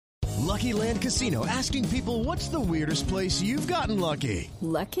Lucky Land Casino, asking people, what's the weirdest place you've gotten lucky?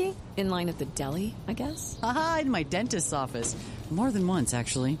 Lucky? In line at the deli, I guess? Aha, in my dentist's office. More than once,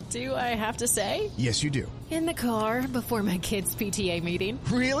 actually. Do I have to say? Yes, you do. In the car before my kids' PTA meeting.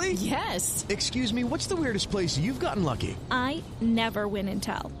 Really? Yes. Excuse me, what's the weirdest place you've gotten lucky? I never win and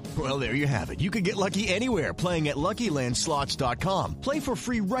tell. Well, there you have it. You can get lucky anywhere, playing at LuckyLandSlots.com. Play for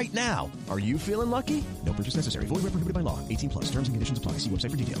free right now. Are you feeling lucky? No purchase necessary. Void where prohibited by law. 18 plus. Terms and conditions apply. See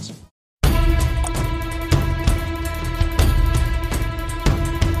website for details.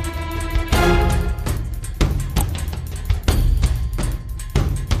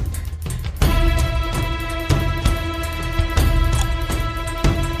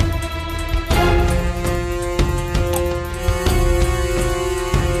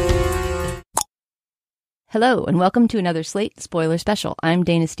 Hello, and welcome to another Slate Spoiler Special. I'm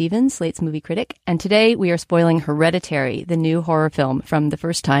Dana Stevens, Slate's movie critic, and today we are spoiling Hereditary, the new horror film from the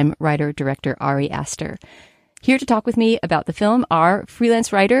first-time writer-director Ari Aster. Here to talk with me about the film are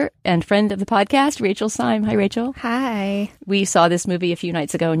freelance writer and friend of the podcast, Rachel Syme. Hi, Rachel. Hi. We saw this movie a few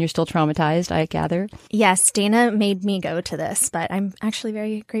nights ago, and you're still traumatized, I gather. Yes, Dana made me go to this, but I'm actually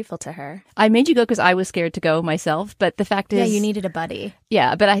very grateful to her. I made you go because I was scared to go myself, but the fact is... Yeah, you needed a buddy.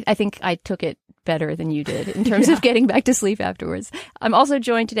 Yeah, but I think I took it better than you did in terms of getting back to sleep afterwards. I'm also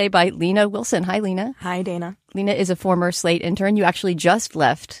joined today by Lena Wilson. Hi, Lena. Hi, Dana. Lena is a former Slate intern. You actually just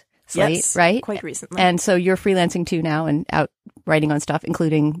left Slate, yes, right? Quite recently. And so you're freelancing too now and out writing on stuff,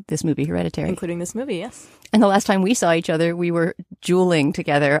 including this movie, Hereditary. Including this movie, yes. And the last time we saw each other, we were juuling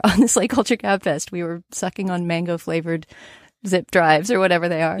together on the Slate Culture Gab Fest. We were sucking on mango-flavored zip drives or whatever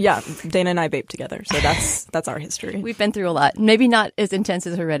they are. Yeah, Dana and I vape together, so that's our history. We've been through a lot. Maybe not as intense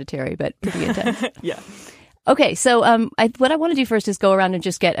as Hereditary, but pretty intense. Yeah. Okay, so what I want to do first is go around and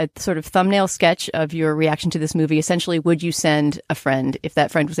just get a sort of thumbnail sketch of your reaction to this movie. Essentially, would you send a friend if that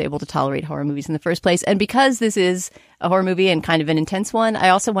friend was able to tolerate horror movies in the first place? And because this is a horror movie and kind of an intense one, I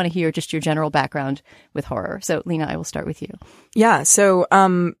also want to hear just your general background with horror. So, Lena, I will start with you. Yeah, so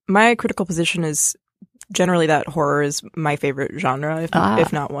my critical position is generally that horror is my favorite genre,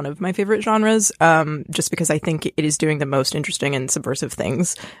 if not one of my favorite genres, just because I think it is doing the most interesting and subversive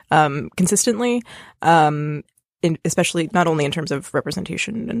things consistently, especially not only in terms of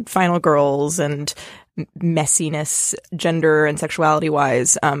representation and final girls and messiness, gender and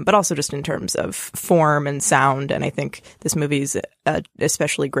sexuality-wise, but also just in terms of form and sound. And I think this movie is an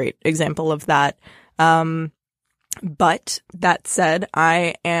especially great example of that. But that said,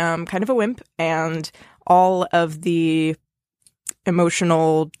 I am kind of a wimp, and all of the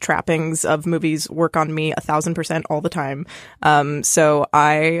emotional trappings of movies work on me 1,000% all the time. So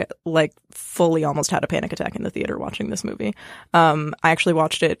I fully almost had a panic attack in the theater watching this movie. I actually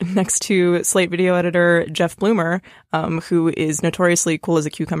watched it next to Slate video editor Jeff Bloomer, who is notoriously cool as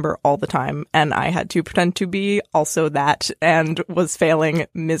a cucumber all the time. And I had to pretend to be also that and was failing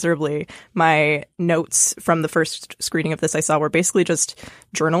miserably. My notes from the first screening of this I saw were basically just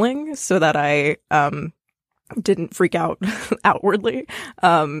journaling so that I didn't freak out outwardly.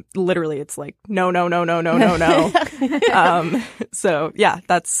 Literally, it's like, no. So yeah,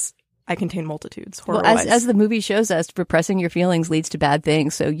 I contain multitudes. Well, as the movie shows us, repressing your feelings leads to bad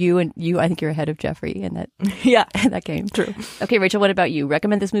things. So I think you're ahead of Jeffrey in that. Yeah, that game. True. Okay, Rachel, what about you?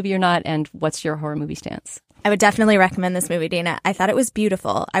 Recommend this movie or not? And what's your horror movie stance? I would definitely recommend this movie, Dana. I thought it was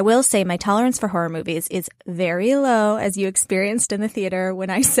beautiful. I will say my tolerance for horror movies is very low, as you experienced in the theater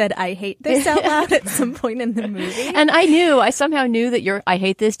when I said I hate this out loud at some point in the movie. And I somehow knew that your I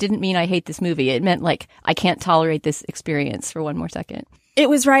hate this didn't mean I hate this movie. It meant I can't tolerate this experience for one more second. It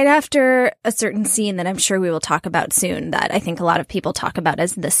was right after a certain scene that I'm sure we will talk about soon that I think a lot of people talk about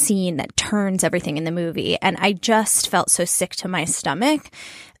as the scene that turns everything in the movie. And I just felt so sick to my stomach.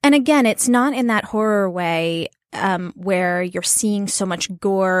 And again, it's not in that horror way where you're seeing so much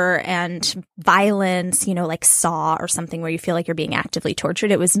gore and violence, like Saw or something where you feel like you're being actively tortured.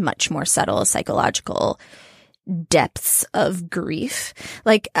 It was much more subtle, psychological depths of grief.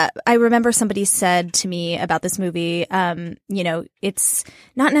 I remember somebody said to me about this movie, it's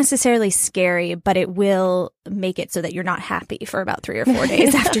not necessarily scary, but it will make it so that you're not happy for about 3 or 4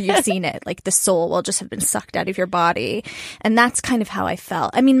 days after you've seen it. Like the soul will just have been sucked out of your body. And that's kind of how I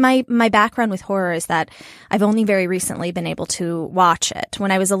felt. I mean, my background with horror is that I've only very recently been able to watch it.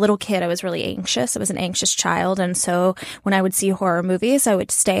 When I was a little kid, I was really anxious. I was an anxious child. And so when I would see horror movies, I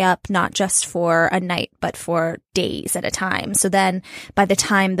would stay up not just for a night, but for days at a time. So then by the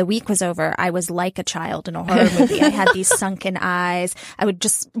time the week was over, I was like a child in a horror movie. I had these sunken eyes. I would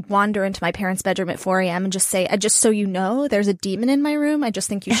just wander into my parents' bedroom at 4 a.m. and just say, just so you know, there's a demon in my room. I just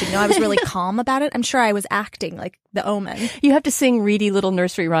think you should know. I was really calm about it. I'm sure I was acting like the Omen. You have to sing reedy little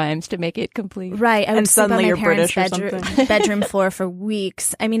nursery rhymes to make it complete. Right. I would sleep on suddenly my you're parents' British or something. bedroom floor for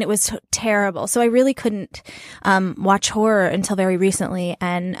weeks. I mean, it was terrible. So I really couldn't watch horror until very recently.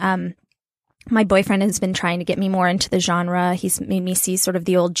 And my boyfriend has been trying to get me more into the genre. He's made me see sort of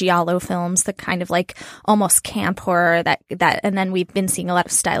the old Giallo films, the kind of like almost camp horror that, and then we've been seeing a lot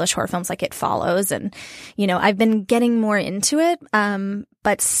of stylish horror films like It Follows. And, you know, I've been getting more into it.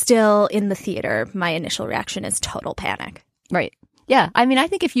 But still in the theater, my initial reaction is total panic. Right. Yeah. I mean, I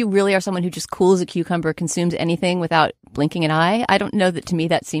think if you really are someone who just cool as a cucumber, consumes anything without blinking an eye, I don't know that to me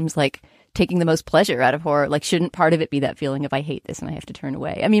that seems like taking the most pleasure out of horror. Like, shouldn't part of it be that feeling of I hate this and I have to turn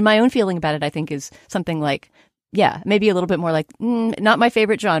away? I mean, my own feeling about it, I think, is something like, yeah, maybe a little bit more like, not my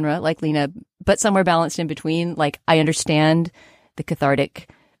favorite genre, like Lena, but somewhere balanced in between. Like, I understand the cathartic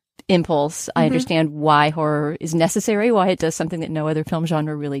impulse. I understand why horror is necessary, why it does something that no other film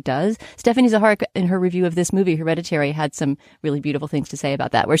genre really does. Stephanie Zahark, in her review of this movie, Hereditary, had some really beautiful things to say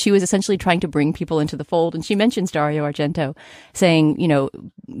about that, where she was essentially trying to bring people into the fold. And she mentions Dario Argento saying, you know,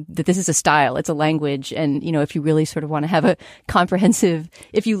 that this is a style, it's a language. And, you know, if you really sort of want to have a comprehensive,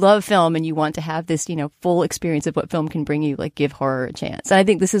 if you love film and you want to have this, you know, full experience of what film can bring you, like, give horror a chance. And I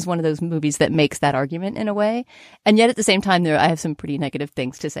think this is one of those movies that makes that argument in a way. And yet at the same time, I have some pretty negative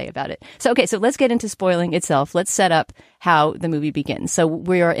things to say about it. So, okay, so let's get into spoiling itself. Let's set up how the movie begins. So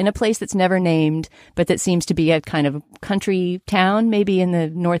we are in a place that's never named, but that seems to be a kind of country town, maybe in the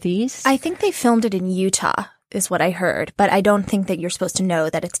Northeast. I think they filmed it in Utah, is what I heard, but I don't think that you're supposed to know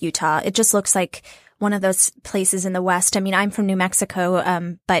that it's Utah. It just looks like one of those places in the West. I mean, I'm from New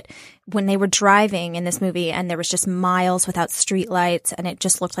Mexico, but when they were driving in this movie and there was just miles without streetlights and it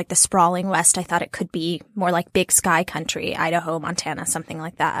just looked like the sprawling West, I thought it could be more like Big Sky country, Idaho, Montana, something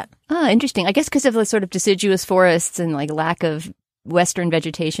like that. Ah, interesting. I guess because of the sort of deciduous forests and like lack of Western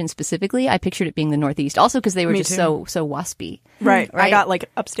vegetation specifically, I pictured it being the Northeast. Also because they were just so waspy. Right. I got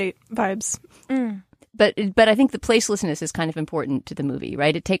like upstate vibes. But I think the placelessness is kind of important to the movie,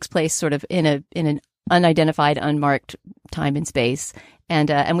 right? It takes place sort of in an unidentified, unmarked time and space.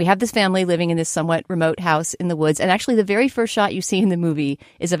 And we have this family living in this somewhat remote house in the woods. And actually, the very first shot you see in the movie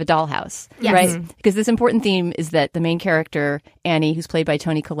is of a dollhouse, right? Because this important theme is that the main character, Annie, who's played by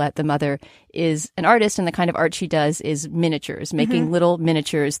Toni Collette, the mother, is an artist. And the kind of art she does is miniatures, making little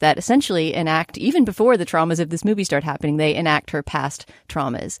miniatures that essentially enact, even before the traumas of this movie start happening, they enact her past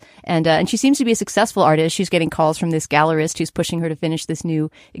traumas. And she seems to be a successful artist. She's getting calls from this gallerist who's pushing her to finish this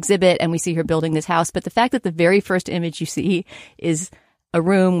new exhibit. And we see her building this house. But the fact that the very first image you see is a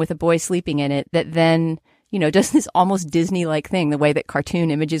room with a boy sleeping in it that then, you know, does this almost Disney-like thing, the way that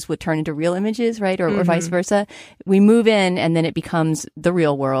cartoon images would turn into real images, right? Or vice versa. We move in and then it becomes the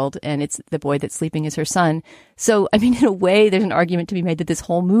real world and it's the boy that's sleeping is her son. So, I mean, in a way, there's an argument to be made that this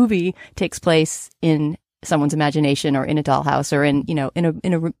whole movie takes place in someone's imagination or in a dollhouse or in, you know,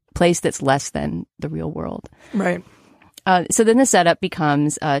 in a place that's less than the real world. Right. So then the setup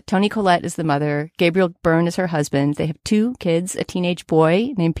becomes Toni Collette is the mother, Gabriel Byrne is her husband. They have two kids, a teenage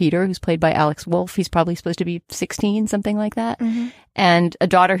boy named Peter, who's played by Alex Wolff. He's probably supposed to be 16, something like that. And a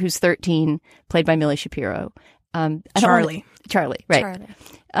daughter who's 13, played by Millie Shapiro. Charlie, right. Charlie.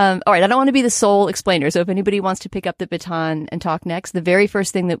 All right, I don't want to be the sole explainer, so if anybody wants to pick up the baton and talk next, the very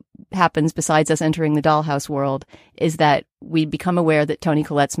first thing that happens besides us entering the dollhouse world is that we become aware that Toni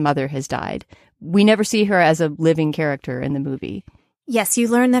Collette's mother has died. We never see her as a living character in the movie. Yes, you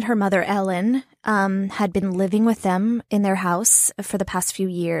learn that her mother, Ellen, had been living with them in their house for the past few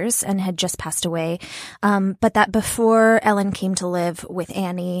years and had just passed away. But that before Ellen came to live with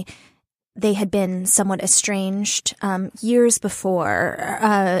Annie, they had been somewhat estranged years before.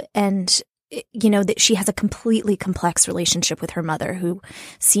 And, you know, that she has a completely complex relationship with her mother, who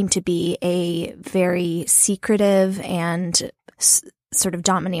seemed to be a very secretive and sort of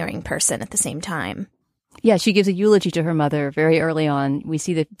domineering person at the same time. Yeah, she gives a eulogy to her mother very early on. We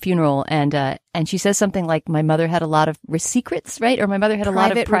see the funeral, and she says something like, "My mother had a lot of secrets," right? Or my mother had a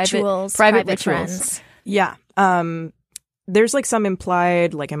lot of private rituals. Friends. Yeah. There's like some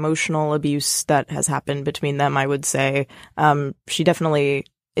implied like emotional abuse that has happened between them, I would say. She definitely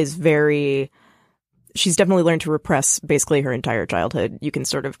is she's definitely learned to repress basically her entire childhood. You can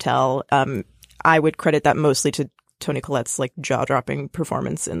sort of tell. I would credit that mostly to Toni Collette's like jaw-dropping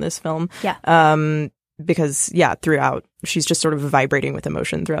performance in this film. Yeah. Because, yeah, throughout, she's just sort of vibrating with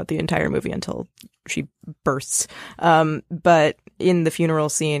emotion throughout the entire movie until she bursts. But in the funeral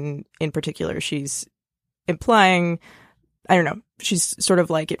scene in particular, she's implying, I don't know. She's sort of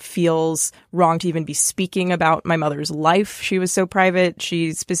like, it feels wrong to even be speaking about my mother's life. She was so private.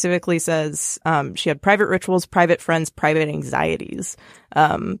 She specifically says she had private rituals, private friends, private anxieties.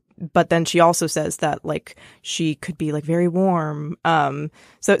 But then she also says that like she could be like very warm.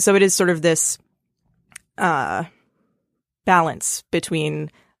 So it is sort of this balance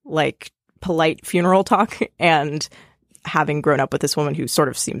between like polite funeral talk and having grown up with this woman who sort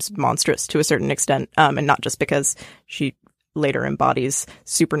of seems monstrous to a certain extent, and not just because she later embodies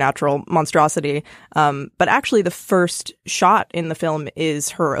supernatural monstrosity. But actually the first shot in the film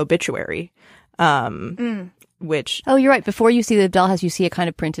is her obituary, which... Oh, you're right. Before you see the dollhouse, you see a kind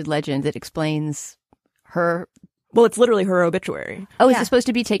of printed legend that explains her... Well, it's literally her obituary. Oh, is it supposed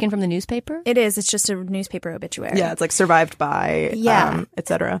to be taken from the newspaper? It is. It's just a newspaper obituary. Yeah, it's like survived by, et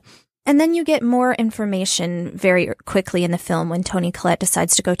cetera. And then you get more information very quickly in the film when Toni Collette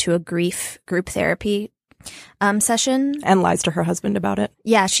decides to go to a grief group therapy session. And lies to her husband about it.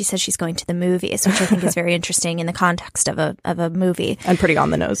 Yeah, she says she's going to the movies, which I think is very interesting in the context of a movie. And pretty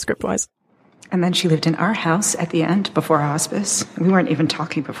on the nose script-wise. And then she lived in our house at the end before hospice. We weren't even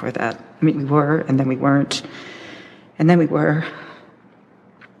talking before that. I mean, we were, and then we weren't. And then we were.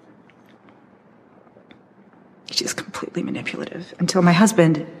 She's completely manipulative until my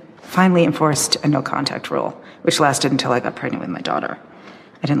husband finally enforced a no-contact rule, which lasted until I got pregnant with my daughter.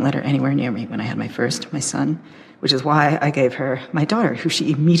 I didn't let her anywhere near me when I had my son, which is why I gave her my daughter, who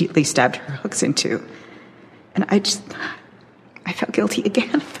she immediately stabbed her hooks into. And I felt guilty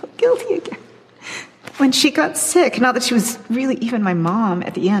again. When she got sick, not that she was really even my mom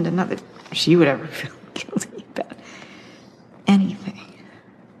at the end, and not that she would ever feel guilty about anything.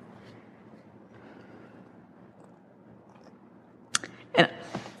 And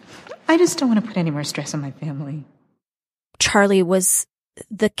I just don't want to put any more stress on my family. Charlie was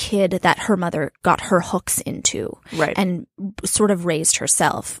the kid that her mother got her hooks into, right, and sort of raised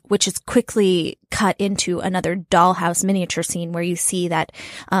herself, which is quickly cut into another dollhouse miniature scene where you see that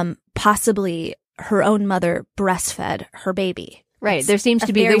possibly her own mother breastfed her baby. Right. There seems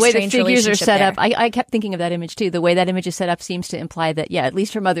to be, the way the figures are set up, I kept thinking of that image too. The way that image is set up seems to imply that, yeah, at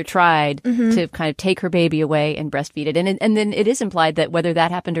least her mother tried to kind of take her baby away and breastfeed it. And then it is implied that whether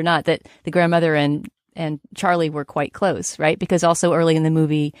that happened or not, that the grandmother and Charlie were quite close, right? Because also early in the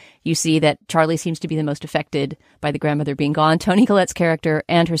movie, you see that Charlie seems to be the most affected by the grandmother being gone. Toni Collette's character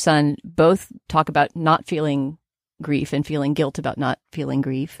and her son both talk about not feeling grief and feeling guilt about not feeling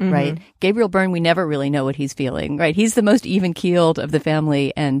grief, right? Gabriel Byrne, we never really know what he's feeling, right? He's the most even-keeled of the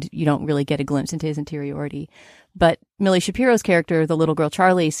family, and you don't really get a glimpse into his interiority. But Millie Shapiro's character, the little girl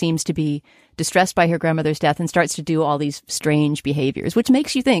Charlie, seems to be distressed by her grandmother's death and starts to do all these strange behaviors, which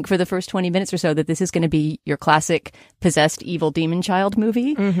makes you think for the first 20 minutes or so that this is going to be your classic possessed evil demon child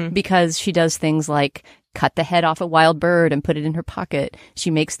movie, because she does things like cut the head off a wild bird and put it in her pocket.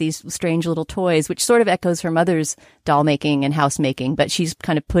 She makes these strange little toys, which sort of echoes her mother's doll making and house making, but she's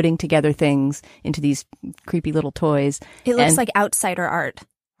kind of putting together things into these creepy little toys. It looks like outsider art,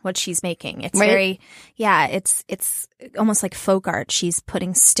 what she's making. It's very, it's almost like folk art. She's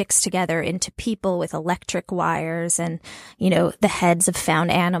putting sticks together into people with electric wires and, the heads of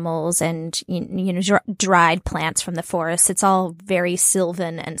found animals and, dried plants from the forest. It's all very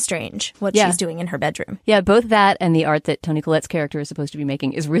sylvan and strange, what she's doing in her bedroom. Yeah, both that and the art that Toni Collette's character is supposed to be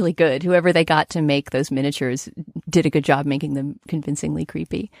making is really good. Whoever they got to make those miniatures did a good job making them convincingly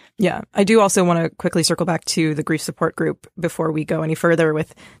creepy. Yeah, I do also want to quickly circle back to the grief support group before we go any further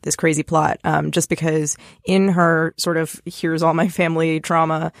with this crazy plot, just because in her sort of here's all my family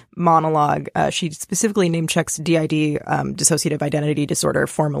trauma monologue, she specifically name checks DID, dissociative identity disorder,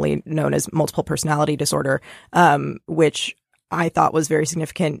 formerly known as multiple personality disorder, which I thought was very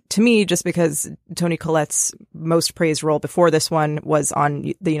significant to me just because Toni Collette's most praised role before this one was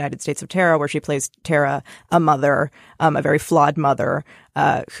on The United States of Tara, where she plays Tara, a mother, a very flawed mother,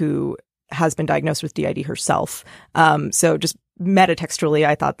 who has been diagnosed with DID herself. So just metatextually,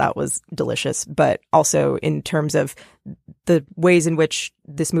 I thought that was delicious, but also in terms of the ways in which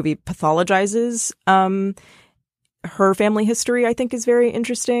this movie pathologizes her family history, I think is very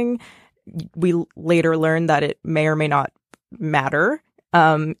interesting. We later learn that it may or may not matter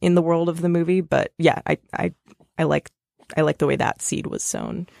in the world of the movie, but yeah, I like the way that seed was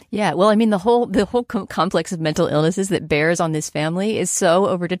sown. Yeah, well, I mean, the whole complex of mental illnesses that bears on this family is so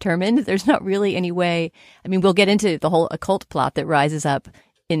overdetermined. There's not really any way. I mean, we'll get into the whole occult plot that rises up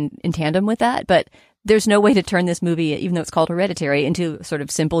in tandem with that, but there's no way to turn this movie, even though it's called Hereditary, into a sort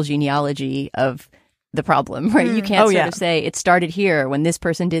of simple genealogy of the problem, right? You can't sort of say it started here when this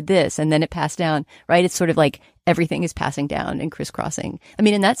person did this and then it passed down, right? It's sort of like everything is passing down and crisscrossing. I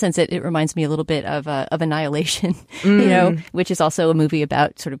mean, in that sense, it reminds me a little bit of Annihilation, which is also a movie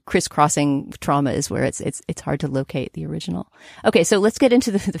about sort of crisscrossing traumas where it's hard to locate the original. Okay, so let's get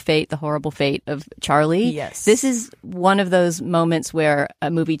into the horrible fate of Charlie. Yes. This is one of those moments where a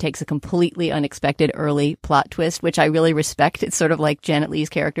movie takes a completely unexpected early plot twist, which I really respect. It's sort of like Janet Leigh's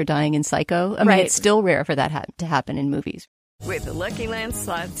character dying in Psycho. I mean, it's still rare for that to happen in movies. With the Lucky Land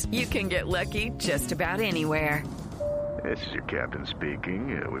Slots, you can get lucky just about anywhere. This is your captain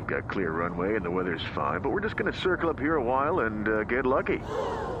speaking. We've got clear runway and the weather's fine, but we're just going to circle up here a while and get lucky.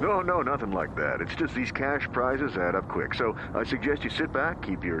 No, nothing like that. It's just these cash prizes add up quick. So I suggest you sit back,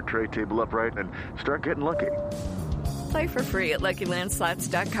 keep your tray table upright, and start getting lucky. Play for free at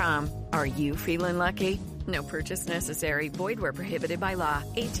LuckyLandSlots.com. Are you feeling lucky? No purchase necessary. Void where prohibited by law.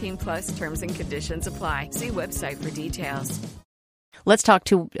 18+ terms and conditions apply. See website for details. Let's talk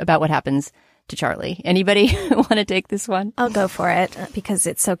about what happens to Charlie. Anybody want to take this one? I'll go for it because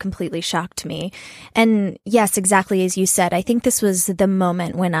it so completely shocked me. And yes, exactly as you said, I think this was the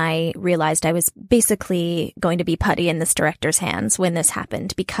moment when I realized I was basically going to be putty in this director's hands when this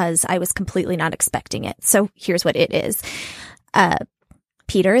happened because I was completely not expecting it. So here's what it is.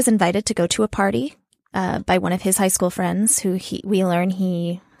 Peter is invited to go to a party by one of his high school friends who we learn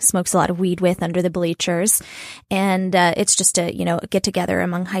he smokes a lot of weed with under the bleachers. And it's just a get together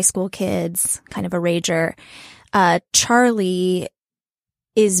among high school kids, kind of a rager. Charlie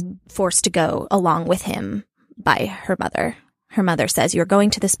is forced to go along with him by her mother. Her mother says, "You're going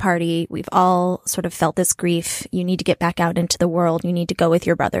to this party. We've all sort of felt this grief. You need to get back out into the world. You need to go with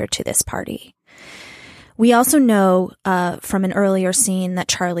your brother to this party." We also know from an earlier scene that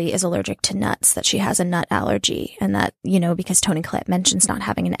Charlie is allergic to nuts, that she has a nut allergy, and that, because Toni Collette mentions not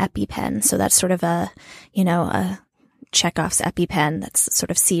having an EpiPen. So that's sort of a Chekhov's EpiPen that's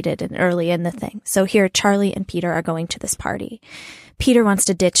sort of seated and early in the thing. So here, Charlie and Peter are going to this party. Peter wants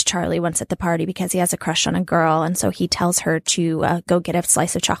to ditch Charlie once at the party because he has a crush on a girl. And so he tells her to go get a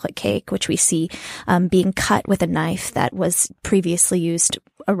slice of chocolate cake, which we see being cut with a knife that was previously used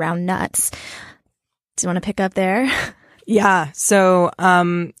around nuts. Do you want to pick up there? Yeah. So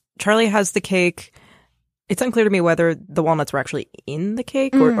Charlie has the cake. It's unclear to me whether the walnuts were actually in the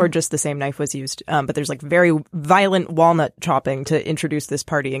cake or just the same knife was used. But there's like very violent walnut chopping to introduce this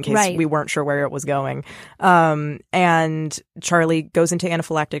party in case we weren't sure where it was going. And Charlie goes into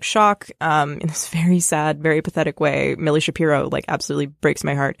anaphylactic shock in this very sad, very pathetic way. Millie Shapiro absolutely breaks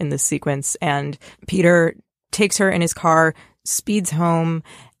my heart in this sequence. And Peter takes her in his car, speeds home,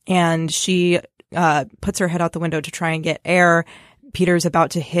 and she puts her head out the window to try and get air. Peter's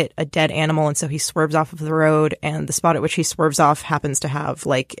about to hit a dead animal, and so he swerves off of the road, and the spot at which he swerves off happens to have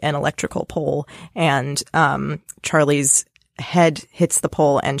an electrical pole, and Charlie's head hits the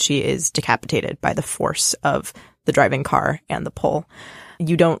pole, and she is decapitated by the force of the driving car and the pole.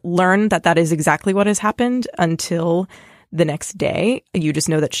 You don't learn that is exactly what has happened until the next day. You just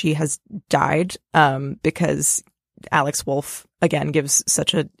know that she has died because Alex Wolff, again, gives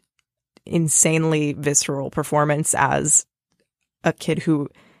such a insanely visceral performance as a kid who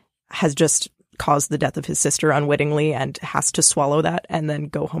has just caused the death of his sister unwittingly and has to swallow that and then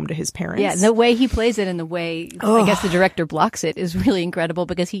go home to his parents. Yeah, the way he plays it and the way I guess the director blocks it is really incredible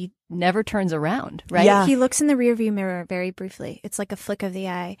because he never turns around, right? Yeah. He looks in the rearview mirror very briefly. It's like a flick of the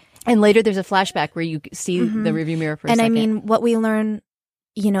eye. And later there's a flashback where you see the rearview mirror for a second. And I mean, what we learn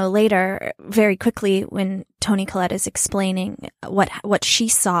later, very quickly, when Toni Collette is explaining what she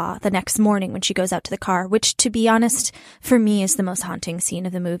saw the next morning when she goes out to the car, which, to be honest, for me is the most haunting scene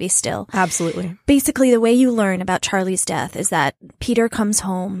of the movie still. Absolutely. Basically, the way you learn about Charlie's death is that Peter comes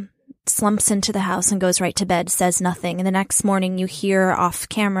home, slumps into the house and goes right to bed, says nothing. And the next morning you hear off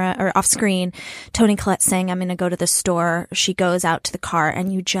camera or off screen, Toni Collette saying, "I'm going to go to the store." She goes out to the car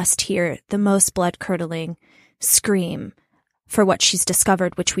and you just hear the most blood curdling scream for what she's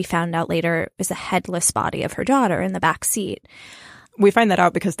discovered, which we found out later is a headless body of her daughter in the back seat. We find that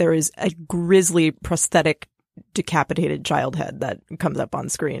out because there is a grisly prosthetic decapitated child head that comes up on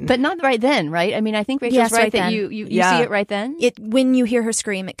screen. But not right then, right? I mean, I think Rachel's right that you see it right then. When you hear her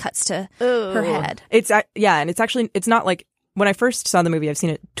scream, it cuts to her head. And it's not like, when I first saw the movie, I've seen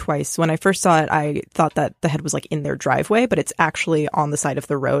it twice. When I first saw it, I thought that the head was in their driveway, but it's actually on the side of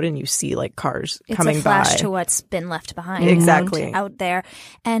the road and you see cars coming by. It's a flash to what's been left behind. Exactly. Out there.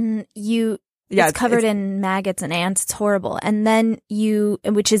 And it's covered in maggots and ants. It's horrible. And then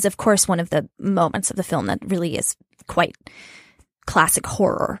which is of course one of the moments of the film that really is quite classic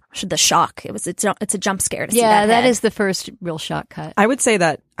horror, the shock. It's a jump scare to see Yeah, that that is the first real shock cut. I would say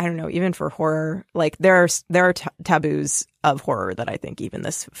that, I don't know, even for horror, like there are taboos of horror that I think even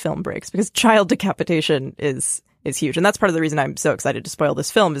this film breaks, because child decapitation is huge. And that's part of the reason I'm so excited to spoil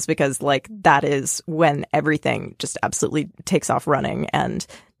this film, is because like that is when everything just absolutely takes off running. And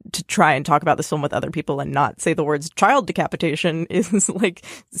to try and talk about this film with other people and not say the words child decapitation is like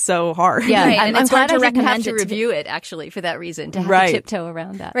so hard. Yeah, Right, I'm and it's glad hard to I didn't have recommend to it to review it actually for that reason, to have Right. to tiptoe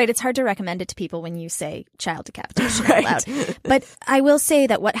around that. Right, it's hard to recommend it to people when you say child decapitation Right. out loud. But I will say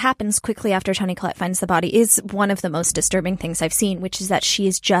that what happens quickly after Toni Collette finds the body is one of the most disturbing things I've seen, which is that she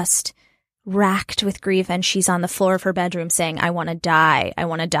is just racked with grief, and she's on the floor of her bedroom saying, I want to die,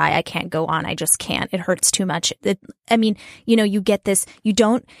 I can't go on, I just can't, it hurts too much. You get this,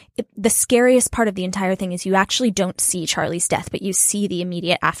 the scariest part of the entire thing is you actually don't see Charlie's death, but you see the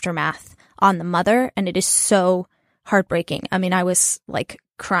immediate aftermath on the mother, and it is so heartbreaking. I mean, I was like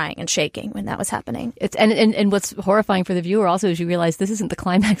crying and shaking when that was happening. It's and what's horrifying for the viewer also is you realize this isn't the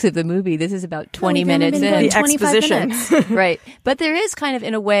climax of the movie. This is about 20 minutes in. The exposition. Right. But there is kind of,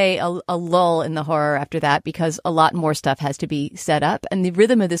 in a way, a lull in the horror after that, because a lot more stuff has to be set up. And the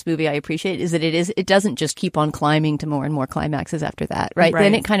rhythm of this movie I appreciate is that it doesn't just keep on climbing to more and more climaxes after that. Right.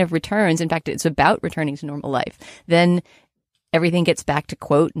 Then it kind of returns. In fact, it's about returning to normal life. Then everything gets back to,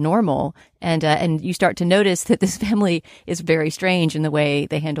 quote, normal. And you start to notice that this family is very strange in the way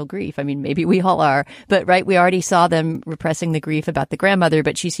they handle grief. I mean, maybe we all are, but right, we already saw them repressing the grief about the grandmother,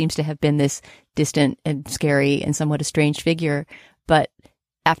 but she seems to have been this distant and scary and somewhat estranged figure. But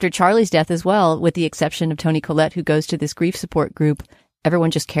after Charlie's death as well, with the exception of Toni Collette, who goes to this grief support group,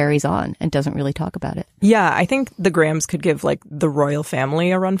 everyone just carries on and doesn't really talk about it. Yeah, I think the Grahams could give like the royal family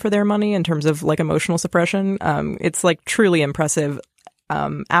a run for their money in terms of like emotional suppression. It's like truly impressive.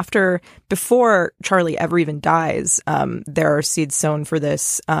 Before Charlie ever even dies, there are seeds sown for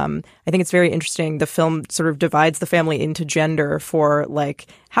this. I think it's very interesting. The film sort of divides the family into gender for like,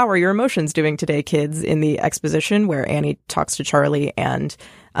 how are your emotions doing today, kids, in the exposition, where Annie talks to Charlie and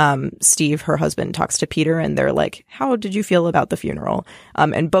Steve, her husband, talks to Peter, and they're like, how did you feel about the funeral?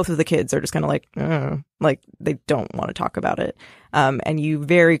 And both of the kids are just kind of like they don't want to talk about it. And you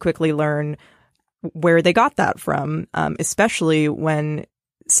very quickly learn where they got that from, especially when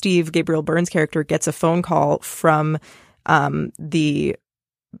Steve, Gabriel Byrne's character, gets a phone call from the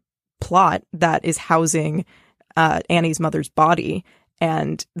plot that is housing Annie's mother's body.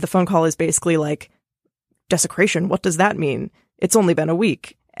 And the phone call is basically like, desecration, what does that mean? It's only been a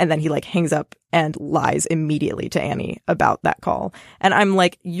week. And then he like hangs up and lies immediately to Annie about that call. And I'm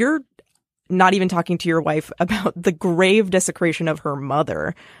like, you're not even talking to your wife about the grave desecration of her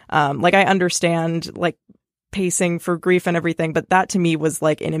mother. Like, I understand like pacing for grief and everything, but that to me was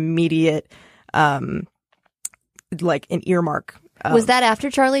like an immediate, like an earmark. Was that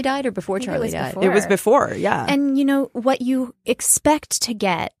after Charlie died or before Charlie died? before. It was before, yeah. And you know what you expect to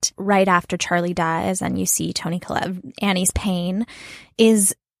get right after Charlie dies, and you see Toni Collette, Annie's pain,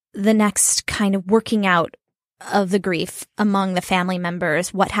 is the next kind of working out of the grief among the family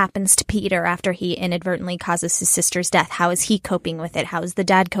members. What happens to Peter after he inadvertently causes his sister's death? How is he coping with it? How is the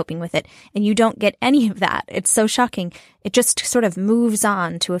dad coping with it? And you don't get any of that. It's so shocking. It just sort of moves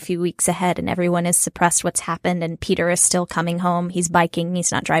on to a few weeks ahead, and everyone is suppressed what's happened, and Peter is still coming home. He's biking.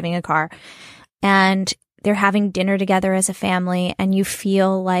 He's not driving a car. And they're having dinner together as a family, and you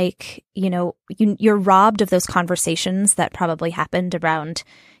feel like, you know, you're robbed of those conversations that probably happened around,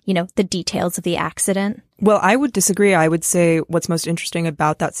 you know, the details of the accident. Well, I would disagree. I would say what's most interesting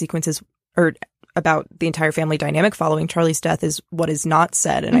about that sequence is, or about the entire family dynamic following Charlie's death, is what is not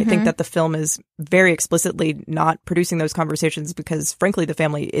said. And I think that the film is very explicitly not producing those conversations because, frankly, the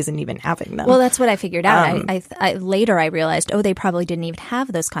family isn't even having them. Well, that's what I figured out. Later I realized, they probably didn't even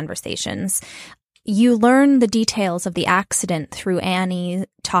have those conversations. You learn the details of the accident through Annie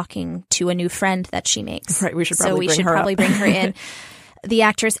talking to a new friend that she makes. Right, we should probably bring her in. The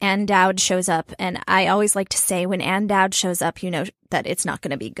actress Ann Dowd shows up, and I always like to say when Ann Dowd shows up, you know that it's not going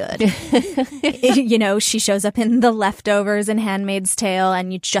to be good. You know, she shows up in The Leftovers and Handmaid's Tale,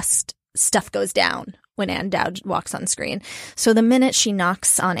 and stuff goes down when Ann Dowd walks on screen. So the minute she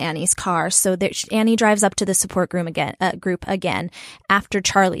knocks on Annie's car, so that Annie drives up to the support group again after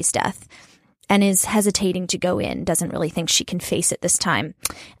Charlie's death, and is hesitating to go in, doesn't really think she can face it this time.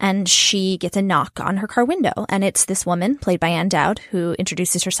 And she gets a knock on her car window, and it's this woman, played by Ann Dowd, who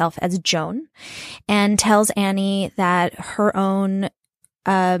introduces herself as Joan, and tells Annie that her own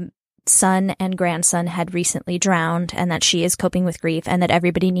son and grandson had recently drowned, and that she is coping with grief, and that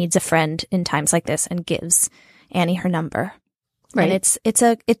everybody needs a friend in times like this, and gives Annie her number. Right.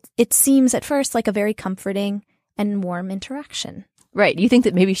 And it seems at first like a very comforting and warm interaction. Right. You think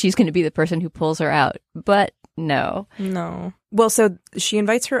that maybe she's going to be the person who pulls her out, but no. No. Well, so she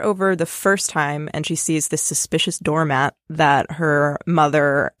invites her over the first time and she sees this suspicious doormat that her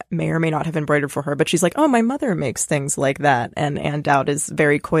mother may or may not have embroidered for her. But she's like, oh, my mother makes things like that. And Ann Dowd is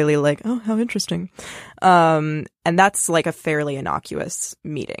very coyly like, oh, how interesting. And that's like a fairly innocuous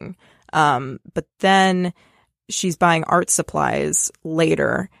meeting. But then she's buying art supplies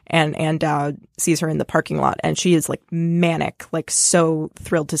later and Ann Dowd sees her in the parking lot and she is like manic, like so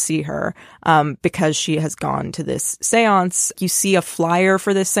thrilled to see her because she has gone to this seance. You see a flyer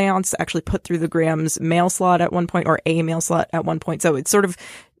for this seance actually put through the Graham's mail slot at one point, or a mail slot at one point. So it's sort of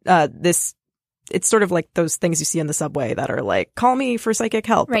it's sort of like those things you see in the subway that are like, call me for psychic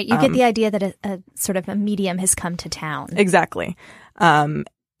help. Right. You get the idea that a sort of a medium has come to town. Exactly. And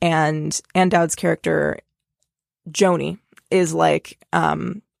Ann Dowd's character, Joni, is like,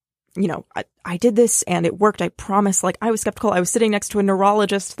 I did this and it worked. I promise. Like, I was skeptical. I was sitting next to a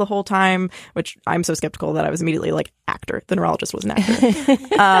neurologist the whole time, which I'm so skeptical that I was immediately like, actor. The neurologist was an actor.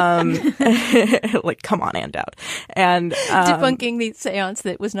 Like, come on, Ann Dowd. And debunking the seance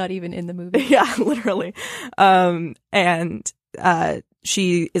that was not even in the movie. Yeah, literally.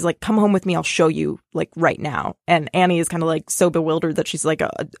 She is like, come home with me. I'll show you like right now. And Annie is kind of like so bewildered that she's like,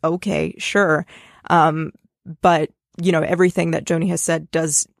 okay, sure. But, everything that Joni has said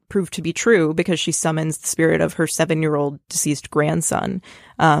does prove to be true because she summons the spirit of her 7-year-old deceased grandson.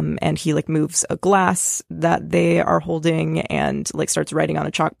 And he like moves a glass that they are holding and like starts writing on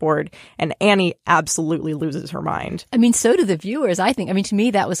a chalkboard. And Annie absolutely loses her mind. I mean, so do the viewers, I think. I mean, to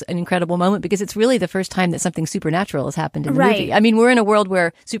me, that was an incredible moment because it's really the first time that something supernatural has happened in the movie. I mean, we're in a world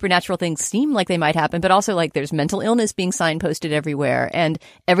where supernatural things seem like they might happen, but also like there's mental illness being signposted everywhere. And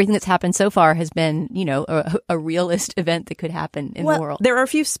everything that's happened so far has been, a realist event that could happen in the world. There are a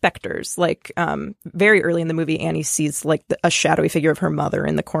few specters. Like very early in the movie, Annie sees like a shadowy figure of her mother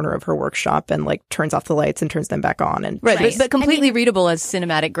in the corner of her workshop and like turns off the lights and turns them back on. And but completely readable as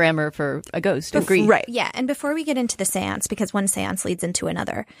cinematic grammar for a ghost. Agreed. Right. Yeah. And before we get into the seance, because one seance leads into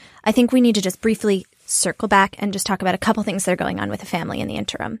another, I think we need to just briefly circle back and just talk about a couple things that are going on with the family in the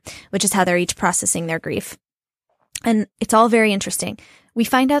interim, which is how they're each processing their grief. And it's all very interesting. We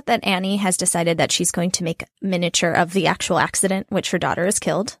find out that Annie has decided that she's going to make a miniature of the actual accident, which her daughter is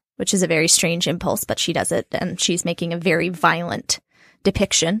killed, which is a very strange impulse, but she does it. And she's making a very violent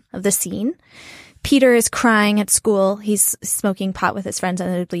depiction of the scene. Peter is crying at school. He's smoking pot with his friends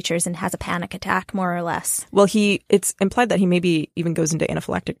under the bleachers and has a panic attack, more or less. Well, it's implied that he maybe even goes into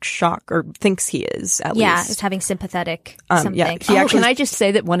anaphylactic shock, or thinks he is, at least. Yeah, he's having sympathetic something. Yeah, can I just say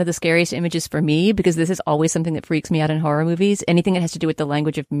that one of the scariest images for me, because this is always something that freaks me out in horror movies, anything that has to do with the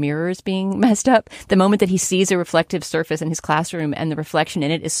language of mirrors being messed up, the moment that he sees a reflective surface in his classroom and the reflection in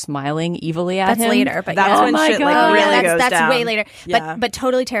it is smiling evilly at him. That's later, but that's when shit like really goes down. That's way later, yeah. but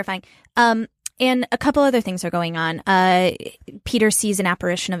totally terrifying. And a couple other things are going on. Peter sees an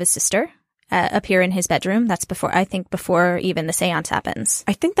apparition of his sister appear in his bedroom. That's before even the seance happens.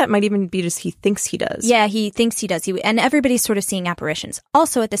 I think that might even be just he thinks he does. Yeah, he thinks he does. And everybody's sort of seeing apparitions.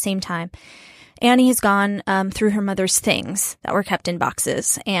 Also, at the same time, Annie has gone through her mother's things that were kept in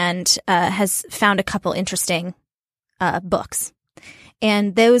boxes and has found a couple interesting books.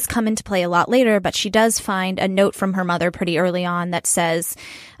 And those come into play a lot later, but she does find a note from her mother pretty early on that says,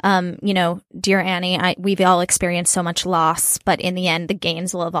 dear Annie, we've all experienced so much loss, but in the end, the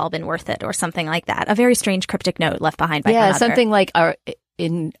gains will have all been worth it, or something like that. A very strange cryptic note left behind by her mother. Yeah, something like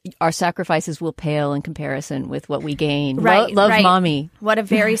our sacrifices will pale in comparison with what we gain. Right, Love right. Mommy. What a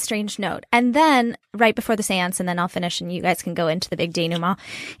very strange note. And then right before the seance, and then I'll finish and you guys can go into the big denouement,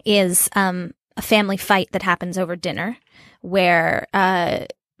 is a family fight that happens over dinner, where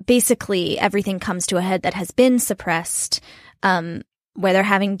basically everything comes to a head that has been suppressed, where they're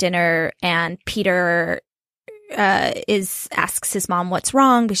having dinner and Peter asks his mom what's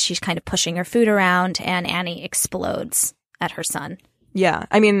wrong because she's kind of pushing her food around, and Annie explodes at her son. Yeah.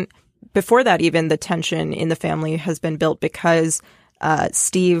 I mean, before that, even the tension in the family has been built because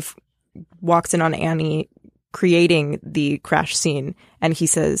Steve walks in on Annie creating the crash scene, and he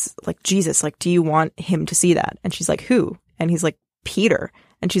says, like, Jesus, like, do you want him to see that? And she's like, who? And he's like, Peter.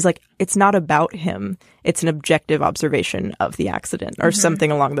 And she's like, it's not about him. It's an objective observation of the accident, or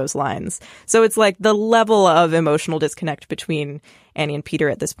something along those lines. So it's like the level of emotional disconnect between Annie and Peter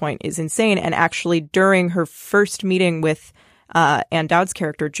at this point is insane. And actually, during her first meeting with Ann Dowd's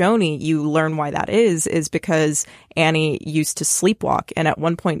character, Joni, you learn why that is because Annie used to sleepwalk. And at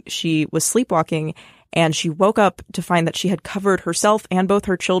one point, she was sleepwalking, and she woke up to find that she had covered herself and both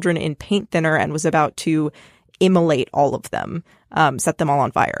her children in paint thinner and was about to immolate all of them, set them all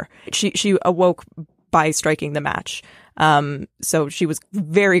on fire. She awoke by striking the match. So she was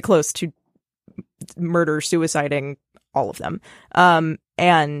very close to suiciding all of them.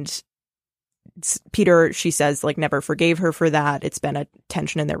 And Peter, she says, like, never forgave her for that. It's been a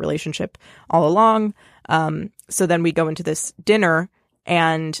tension in their relationship all along. So then we go into this dinner,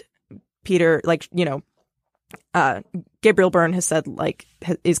 and Peter, like, you know, Gabriel Byrne has said, like,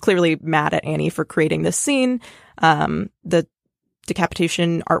 is clearly mad at Annie for creating this scene, the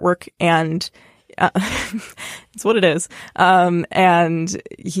decapitation artwork, and it's what it is. And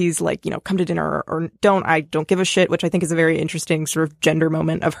he's like, you know, come to dinner or don't. I don't give a shit, which I think is a very interesting sort of gender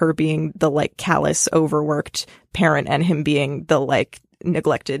moment of her being the, like, callous, overworked parent and him being the, like,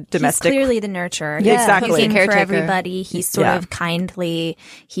 neglected domestic. He's clearly the nurturer. Yeah, exactly. Cooking for Caretaker. everybody. He's sort of kindly.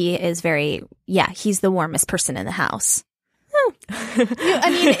 He is very, he's the warmest person in the house. I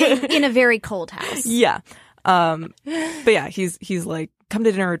mean, in a very cold house. Yeah. But yeah, he's like, come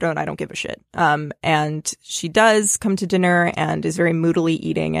to dinner or don't, I don't give a shit. And she does come to dinner and is very moodily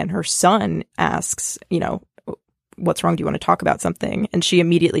eating, and her son asks, you know, what's wrong? Do you want to talk about something? And she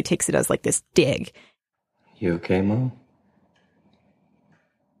immediately takes it as, like, this dig. You okay, Mom?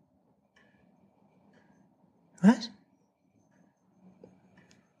 What? Is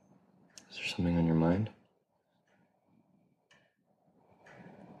there something on your mind?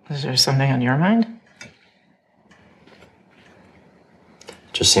 Is there something on your mind? It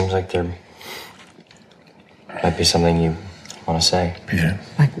just seems like there might be something you want to say. Peter.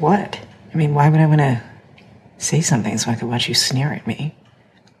 Like what? I mean, why would I want to say something so I could watch you sneer at me?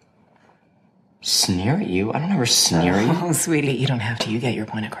 Sneer at you? I don't ever sneer at you. Oh, sweetie, you don't have to. You get your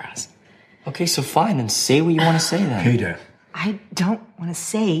point across. Okay, so fine, then say what you want to say then. Peter. I don't want to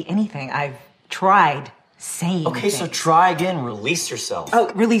say anything. I've tried saying Okay, so try again. Release yourself.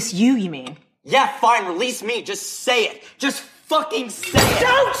 Oh, release you mean? Yeah, fine, release me. Just say it. Just fucking say it.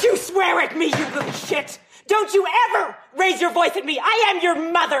 Don't you swear at me, you little shit! Don't you ever raise your voice at me! I am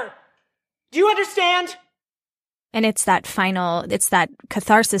your mother! Do you understand? And it's that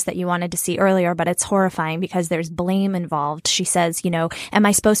catharsis that you wanted to see earlier, but it's horrifying because there's blame involved. She says, you know, am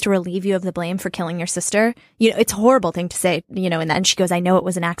I supposed to relieve you of the blame for killing your sister? You know, it's a horrible thing to say, you know, and then she goes, I know it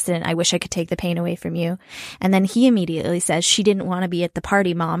was an accident. I wish I could take the pain away from you. And then he immediately says, she didn't want to be at the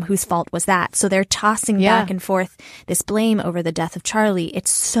party, Mom. Whose fault was that? So they're tossing back and forth this blame over the death of Charlie.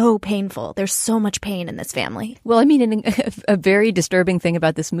 It's so painful. There's so much pain in this family. Well, I mean, a very disturbing thing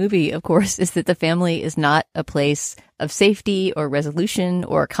about this movie, of course, is that the family is not a place of safety or resolution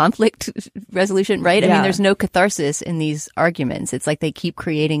or conflict resolution, right? I mean, there's no catharsis in these arguments. It's like they keep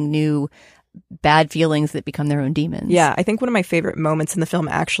creating new bad feelings that become their own demons. Yeah, I think one of my favorite moments in the film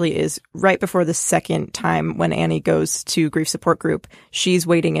actually is right before the second time when Annie goes to grief support group. She's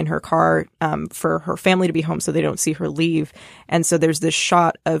waiting in her car for her family to be home so they don't see her leave. And so there's this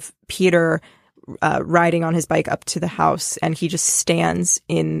shot of Peter riding on his bike up to the house, and he just stands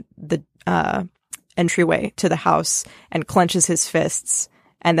in the entryway to the house and clenches his fists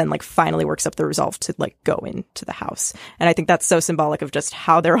and then, like, finally works up the resolve to, like, go into the house. And I think that's so symbolic of just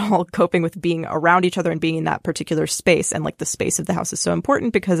how they're all coping with being around each other and being in that particular space. And, like, the space of the house is so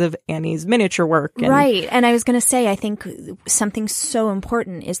important because of Annie's miniature work. Right. And I was going to say, I think something so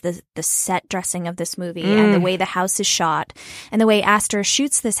important is the set dressing of this movie and the way the house is shot and the way Astor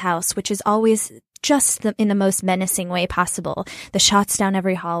shoots this house, which is always just in the most menacing way possible. The shots down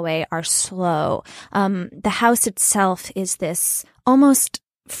every hallway are slow. The house itself is this almost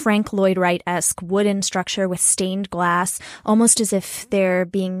Frank Lloyd Wright-esque wooden structure with stained glass, almost as if they're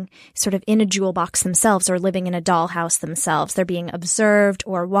being sort of in a jewel box themselves or living in a dollhouse themselves. They're being observed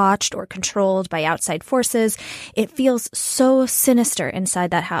or watched or controlled by outside forces. It feels so sinister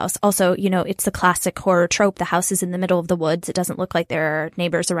inside that house. Also, you know, it's the classic horror trope. The house is in the middle of the woods. It doesn't look like there are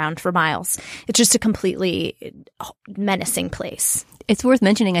neighbors around for miles. It's just a completely menacing place. It's worth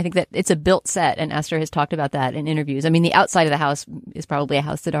mentioning, I think, that it's a built set, and Astor has talked about that in interviews. I mean, the outside of the house is probably a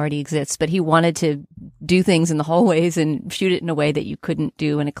house that already exists, but he wanted to do things in the hallways and shoot it in a way that you couldn't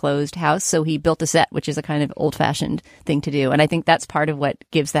do in a closed house. So he built a set, which is a kind of old-fashioned thing to do. And I think that's part of what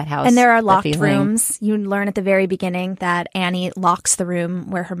gives that house. And there are locked feeling. rooms. You learn at the very beginning that Annie locks the room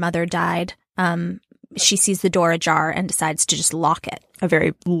where her mother died. She sees the door ajar and decides to just lock it. A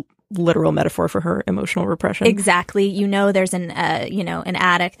very literal metaphor for her emotional repression. Exactly. You know, there's an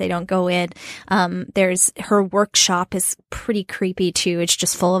attic. They don't go in. There's her workshop is pretty creepy too. It's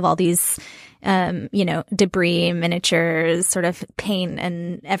just full of all these debris, miniatures, sort of paint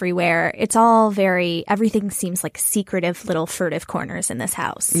and everywhere. It's all everything seems like secretive little furtive corners in this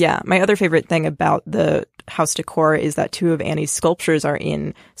house. Yeah. My other favorite thing about the house decor is that 2 of Annie's sculptures are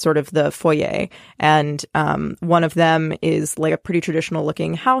in sort of the foyer. And one of them is like a pretty traditional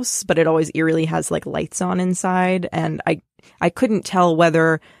looking house, but it always eerily has like lights on inside. And I couldn't tell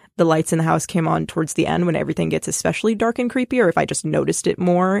whether the lights in the house came on towards the end when everything gets especially dark and creepy, or if I just noticed it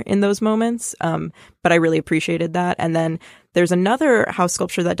more in those moments. But I really appreciated that. And then there's another house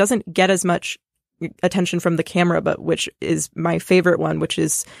sculpture that doesn't get as much attention from the camera, but which is my favorite one, which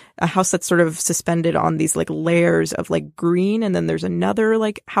is a house that's sort of suspended on these like layers of like green. And then there's another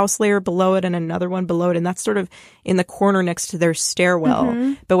like house layer below it and another one below it. And that's sort of in the corner next to their stairwell.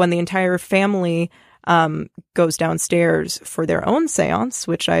 Mm-hmm. But when the entire family goes downstairs for their own seance,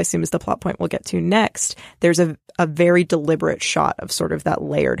 which I assume is the plot point we'll get to next, there's a very deliberate shot of sort of that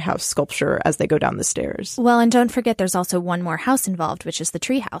layered house sculpture as they go down the stairs. Well, and don't forget there's also one more house involved, which is the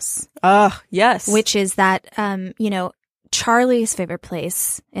treehouse. Yes. Which is that, Charlie's favorite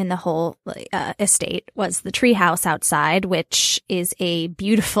place in the whole estate was the treehouse outside, which is a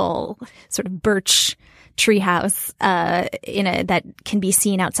beautiful sort of birch treehouse that can be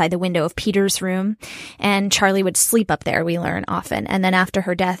seen outside the window of Peter's room. And Charlie would sleep up there, we learn often. And then after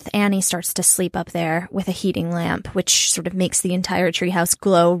her death, Annie starts to sleep up there with a heating lamp, which sort of makes the entire treehouse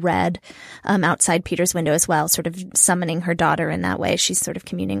glow red outside Peter's window as well, sort of summoning her daughter in that way. She's sort of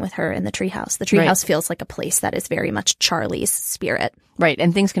communing with her in the treehouse. The treehouse feels like a place that is very much Charlie's spirit. Right,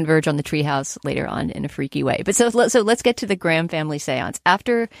 and things converge on the treehouse later on in a freaky way. But so let's get to the Graham family seance.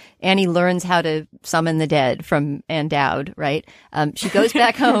 After Annie learns how to summon the dead from Ann Dowd, right? She goes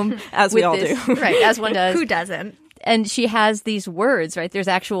back home. As we all do. Right, as one does. Who doesn't? And she has these words, right? There's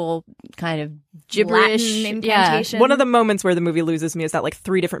actual kind of gibberish. Latin incantation. Yeah. One of the moments where the movie loses me is that like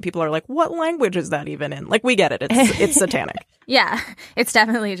 3 different people are like, what language is that even in? Like, we get it. It's satanic. Yeah, it's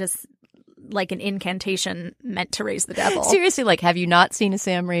definitely just like an incantation meant to raise the devil. Seriously, like, have you not seen a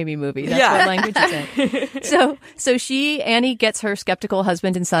Sam Raimi movie? That's what language is in. So Annie gets her skeptical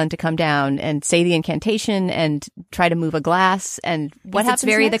husband and son to come down and say the incantation and try to move a glass. And what happens? It's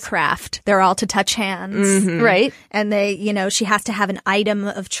very next? The Craft. They're all to touch hands. Mm-hmm. Right. And she has to have an item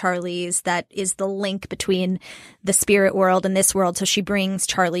of Charlie's that is the link between the spirit world and this world. So she brings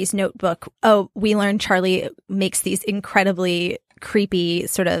Charlie's notebook. Oh, we learn Charlie makes these incredibly creepy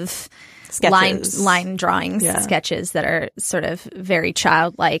sort of line drawings, sketches that are sort of very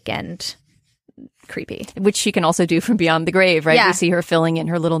childlike and creepy. Which she can also do from beyond the grave, right? Yeah. We see her filling in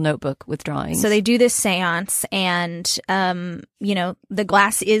her little notebook with drawings. So they do this seance and, the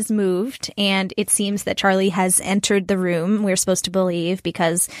glass is moved and it seems that Charlie has entered the room, we're supposed to believe,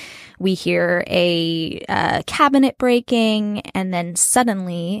 because we hear a cabinet breaking and then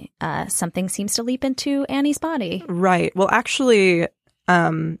suddenly something seems to leap into Annie's body. Right. Well, actually,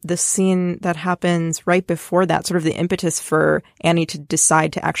 the scene that happens right before that, sort of the impetus for Annie to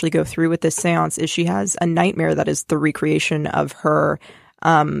decide to actually go through with this seance, is she has a nightmare that is the recreation of her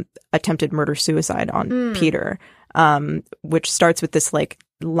attempted murder-suicide on Peter, which starts with this like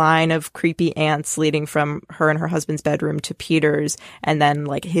line of creepy ants leading from her and her husband's bedroom to Peter's, and then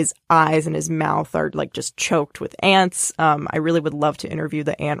like his eyes and his mouth are like just choked with ants. I really would love to interview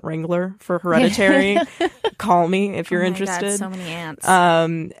the ant wrangler for Hereditary. Call me if you're interested. God, so many ants.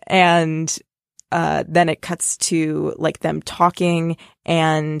 And then it cuts to like them talking,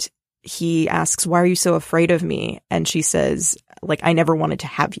 and he asks, "Why are you so afraid of me?" And she says, like, "I never wanted to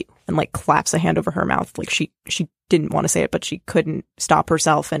have you," and like claps a hand over her mouth. Like she didn't want to say it, but she couldn't stop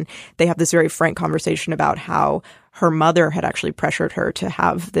herself. And they have this very frank conversation about how her mother had actually pressured her to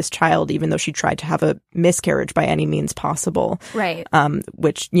have this child, even though she tried to have a miscarriage by any means possible. Right.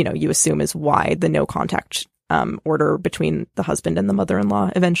 Which, you assume is why the no contact order between the husband and the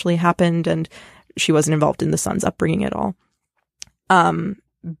mother-in-law eventually happened. And she wasn't involved in the son's upbringing at all.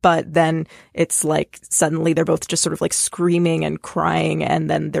 But then it's like suddenly they're both just sort of like screaming and crying, and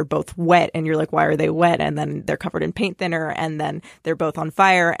then they're both wet, and you're like, why are they wet? And then they're covered in paint thinner, and then they're both on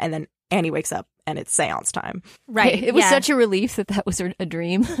fire, and then Annie wakes up and it's seance time. Right. It was such a relief that was a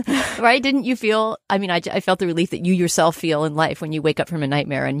dream, right? Didn't you feel, I felt the relief that you yourself feel in life when you wake up from a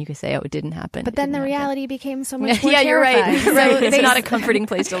nightmare and you can say, oh, it didn't happen. But then the reality became so much more terrifying. You're right. Right. It's So not a comforting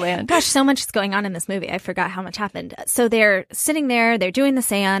place to land. Gosh, so much is going on in this movie. I forgot how much happened. So they're sitting there, they're doing the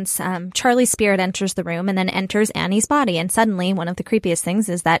seance. Charlie's spirit enters the room and then enters Annie's body. And suddenly, one of the creepiest things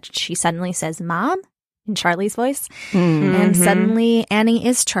is that she suddenly says, "Mom?" in Charlie's voice. Mm-hmm. And suddenly Annie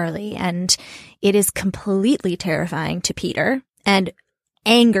is Charlie. And it is completely terrifying to Peter and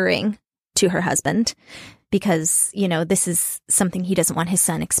angering to her husband. because, you know, this is something he doesn't want his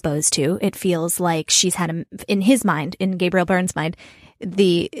son exposed to. It feels like she's had in his mind, in Gabriel Byrne's mind,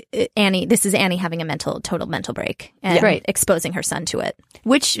 this is Annie having a total mental break and exposing her son to it.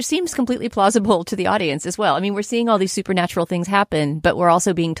 Which seems completely plausible to the audience as well. I mean, we're seeing all these supernatural things happen, but we're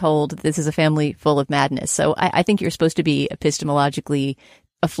also being told this is a family full of madness. So I think you're supposed to be epistemologically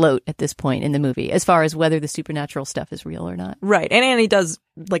afloat at this point in the movie, as far as whether the supernatural stuff is real or not. Right. And Annie does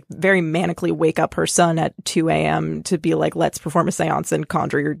like very manically wake up her son at 2 a.m. to be like, let's perform a seance and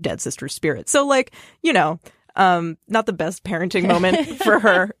conjure your dead sister's spirit. So like, you know, not the best parenting moment for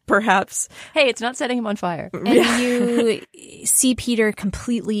her, perhaps. Hey, it's not setting him on fire. And you see Peter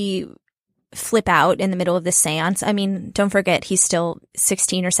completely flip out in the middle of this seance. I mean, don't forget, he's still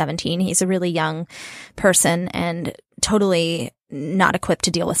 16 or 17. He's a really young person and totally not equipped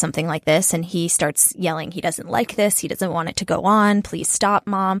to deal with something like this. And he starts yelling, he doesn't like this. He doesn't want it to go on. Please stop,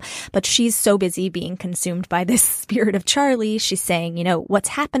 Mom. But she's so busy being consumed by this spirit of Charlie. She's saying, you know, what's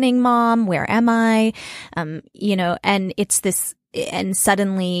happening, Mom? Where am I? You know, and it's this, and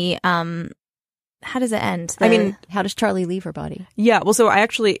suddenly, how does it end? I mean, how does Charlie leave her body? Yeah, well, so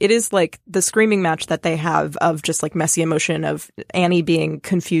it is like the screaming match that they have of just like messy emotion of Annie being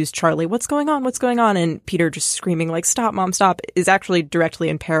confused, Charlie, what's going on? What's going on? And Peter just screaming like, stop, Mom, stop, is actually directly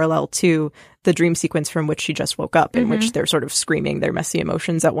in parallel to the dream sequence from which she just woke up, in which they're sort of screaming their messy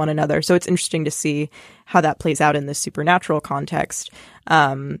emotions at one another. So it's interesting to see how that plays out in this supernatural context.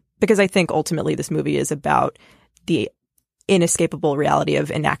 Because I think ultimately this movie is about the inescapable reality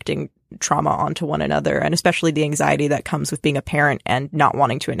of enacting trauma onto one another, and especially the anxiety that comes with being a parent and not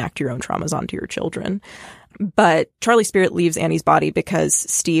wanting to enact your own traumas onto your children. But Charlie's spirit leaves Annie's body because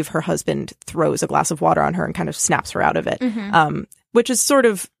Steve, her husband, throws a glass of water on her and kind of snaps her out of it, which is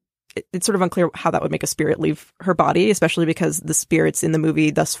it's sort of unclear how that would make a spirit leave her body, especially because the spirits in the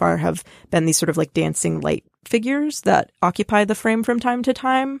movie thus far have been these sort of like dancing light figures that occupy the frame from time to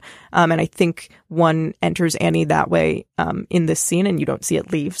time. And I think one enters Annie that way in this scene, and you don't see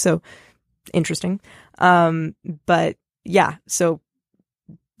it leave. So interesting. But yeah, so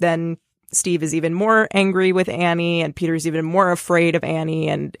then Steve is even more angry with Annie, and Peter's even more afraid of Annie,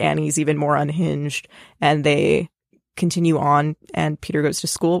 and Annie's even more unhinged, and they continue on, and Peter goes to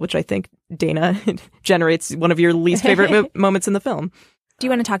school, which I think, Dana, generates one of your least favorite moments in the film. Do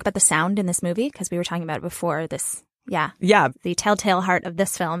you want to talk about the sound in this movie? Because we were talking about it before this. Yeah. The telltale heart of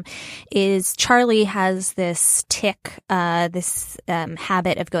this film is Charlie has this tick, this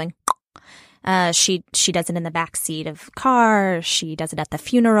habit of going. She does it in the back seat of car. She does it at the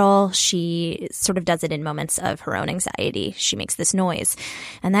funeral. She sort of does it in moments of her own anxiety. She makes this noise,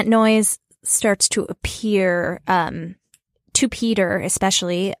 and that noise starts to appear to Peter,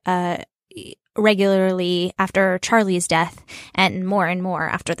 especially regularly after Charlie's death, and more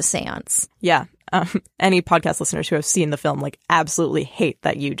after the seance. Yeah. Any podcast listeners who have seen the film absolutely hate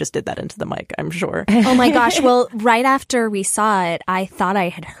that you just did that into the mic, I'm sure. Oh my gosh. Well, right after we saw it, I thought I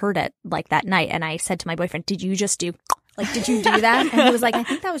had heard it that night, and I said to my boyfriend, did you just do... did you do that? And he was like, I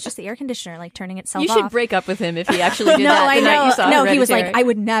think that was just the air conditioner, turning itself off. You should break up with him if he actually did that the night you saw Hereditary. He was like, I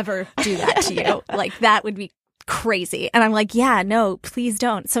would never do that to you. That would be crazy. And I'm like, yeah, no, please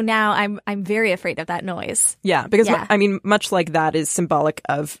don't. So now I'm very afraid of that noise. Yeah, because I mean, much like that is symbolic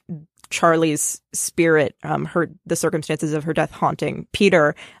of Charlie's spirit, the circumstances of her death haunting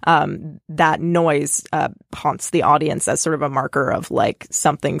Peter, that noise haunts the audience as sort of a marker of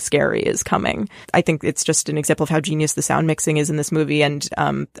something scary is coming. I think it's just an example of how genius the sound mixing is in this movie, and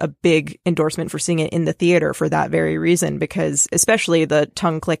a big endorsement for seeing it in the theater for that very reason, because especially the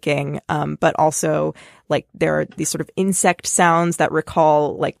tongue clicking, but also there are these sort of insect sounds that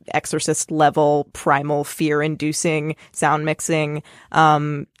recall Exorcist level primal fear inducing sound mixing.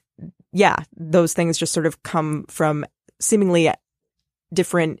 Yeah, those things just sort of come from seemingly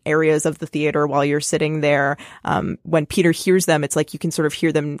different areas of the theater while you're sitting there. When Peter hears them, it's you can sort of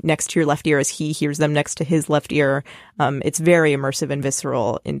hear them next to your left ear as he hears them next to his left ear. It's very immersive and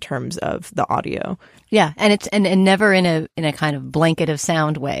visceral in terms of the audio. Yeah, and it's and never in a kind of blanket of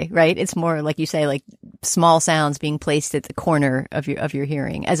sound way, right? It's more like you say, small sounds being placed at the corner of your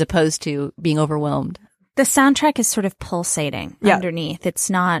hearing, as opposed to being overwhelmed. The soundtrack is sort of pulsating underneath. It's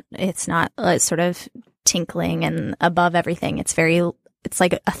not sort of tinkling and above everything. It's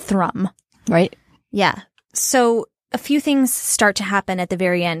like a thrum. Right? Yeah. So a few things start to happen at the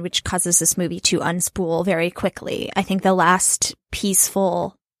very end, which causes this movie to unspool very quickly. I think the last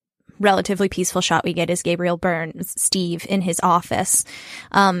peaceful relatively peaceful shot we get is Gabriel Byrne's Steve in his office.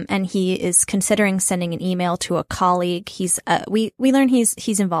 And he is considering sending an email to a colleague. He's, we learn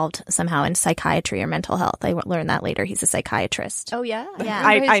he's involved somehow in psychiatry or mental health. I learned that later. He's a psychiatrist. Oh, yeah? Yeah.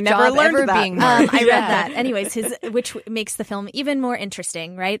 I never learned that. I read that. Anyways, which makes the film even more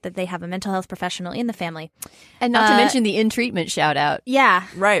interesting, right? That they have a mental health professional in the family. And not to mention the in treatment shout out. Yeah.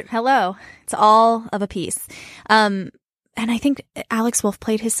 Right. Hello. It's all of a piece. And I think Alex Wolff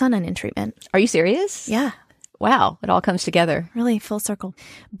played his son in Treatment. Are you serious? Yeah. Wow. It all comes together. Really full circle.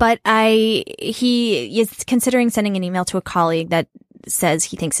 But he is considering sending an email to a colleague that says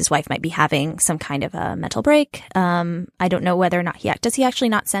he thinks his wife might be having some kind of a mental break. I don't know whether or not does he actually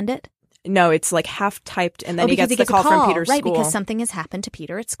not send it? No, it's like half typed, and then he gets the call from Peter's right, school. Because something has happened to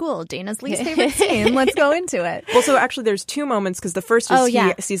Peter at school. Dana's least favorite scene. Let's go into it. Well, so actually there's two moments, because the first is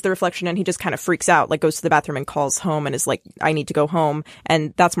he sees the reflection and he just kind of freaks out, like goes to the bathroom and calls home and is like, I need to go home.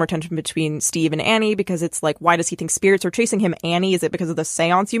 And that's more tension between Steve and Annie, because it's like, why does he think spirits are chasing him? Annie, is it because of the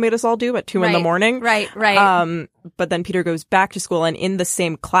seance you made us all do at 2 in the morning? Right. But then Peter goes back to school, and in the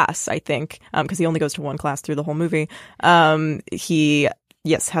same class, I think, because he only goes to one class through the whole movie, he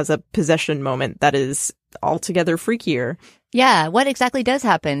has a possession moment that is altogether freakier. Yeah, what exactly does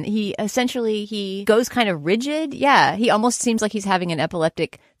happen? He goes kind of rigid. Yeah, he almost seems like he's having an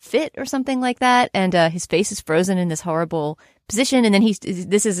epileptic fit or something like that. And his face is frozen in this horrible position. And then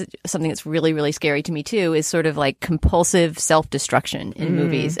this is something that's really, really scary to me too, is sort of like compulsive self-destruction in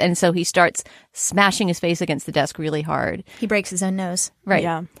movies. And so he starts smashing his face against the desk really hard. He breaks his own nose. Right.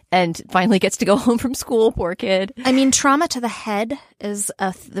 Yeah. And finally gets to go home from school, poor kid. I mean, trauma to the head is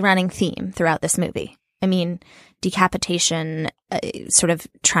the running theme throughout this movie. I mean, decapitation, sort of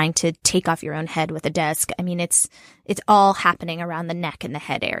trying to take off your own head with a desk. I mean, it's all happening around the neck and the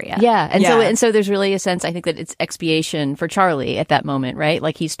head area. Yeah. And so there's really a sense, I think, that it's expiation for Charlie at that moment, right?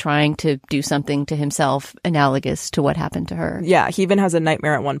 Like he's trying to do something to himself analogous to what happened to her. Yeah. He even has a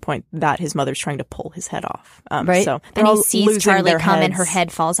nightmare at one point that his mother's trying to pull his head off. Right. So and he sees Charlie come and her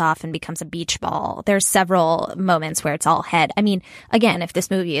head falls off and becomes a beach ball. There's several moments where it's all head. I mean, again, if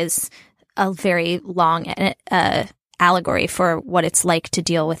this movie is a very long allegory for what it's like to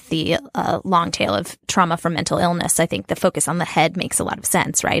deal with the long tail of trauma from mental illness, I think the focus on the head makes a lot of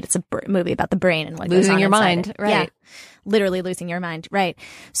sense, right? It's a movie about the brain and what goes on losing your inside mind, it. right? Yeah, literally losing your mind, right?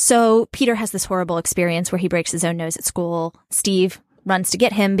 So Peter has this horrible experience where he breaks his own nose at school. Steve runs to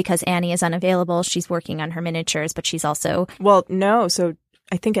get him because Annie is unavailable. She's working on her miniatures, but she's also So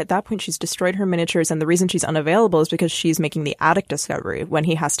I think at that point she's destroyed her miniatures, and the reason she's unavailable is because she's making the attic discovery when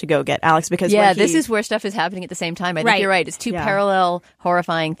he has to go get Alex. Because this is where stuff is happening at the same time. I think you're right. It's two parallel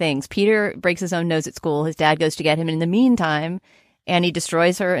horrifying things. Peter breaks his own nose at school. His dad goes to get him. And in the meantime, Annie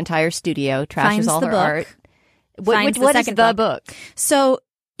destroys her entire studio, trashes all her art. What is the book? So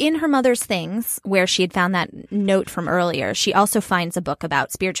in her mother's things, where she had found that note from earlier, she also finds a book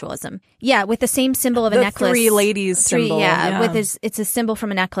about spiritualism. Yeah, with the same symbol of a necklace. Three ladies symbol. Yeah, it's a symbol from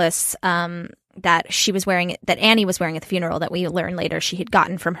a necklace that she was wearing, that Annie was wearing at the funeral, that we learn later she had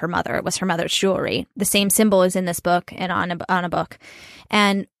gotten from her mother. It was her mother's jewelry. The same symbol is in this book and on a book.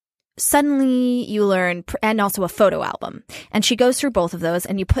 And suddenly you learn, and also a photo album. And she goes through both of those,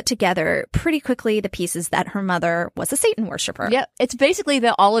 and you put together pretty quickly the pieces that her mother was a Satan worshiper. Yeah, it's basically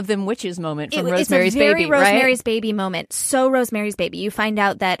the All of Them Witches moment from Rosemary's Baby, It's a very Rosemary's Baby moment. So Rosemary's Baby. You find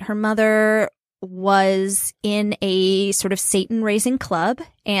out that her mother was in a sort of Satan-raising club,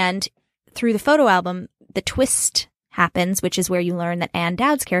 and through the photo album, the twist happens, which is where you learn that Ann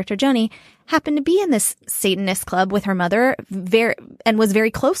Dowd's character, Joni, happened to be in this Satanist club with her mother and was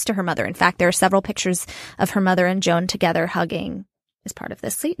very close to her mother. In fact, there are several pictures of her mother and Joan together hugging as part of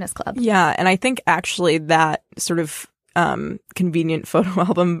this Satanist club. Yeah, and I think actually that sort of convenient photo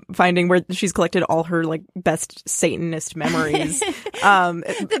album finding where she's collected all her like best Satanist memories.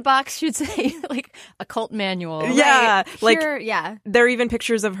 The box should say like occult manual. Yeah, right. There are even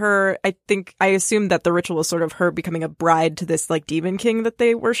pictures of her. I assume that the ritual is sort of her becoming a bride to this like demon king that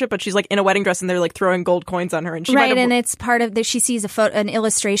they worship, but she's like in a wedding dress and they're like throwing gold coins on her, and she and it's part of she sees an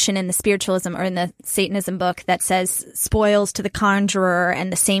illustration in the spiritualism or in the Satanism book that says spoils to the conjurer, and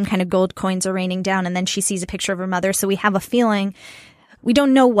the same kind of gold coins are raining down, and then she sees a picture of her mother. So we have a feeling, we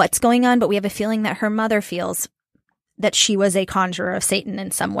don't know what's going on, but we have a feeling that her mother feels that she was a conjurer of Satan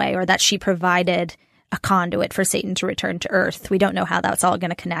in some way, or that she provided a conduit for Satan to return to Earth. We don't know how that's all going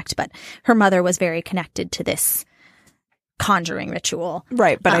to connect, but her mother was very connected to this conjuring ritual.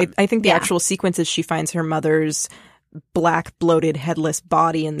 Right, but I think the actual sequence is she finds her mother's black, bloated, headless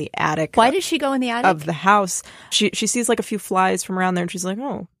body in the attic. Why does she go in the attic? Of the house. She sees like a few flies from around there and she's like,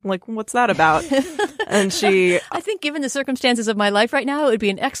 oh, like, what's that about? And I think given the circumstances of my life right now, it would be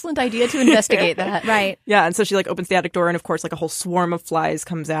an excellent idea to investigate that. Right. Yeah. And so she like opens the attic door and of course like a whole swarm of flies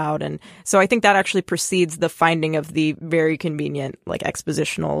comes out. And so I think that actually precedes the finding of the very convenient like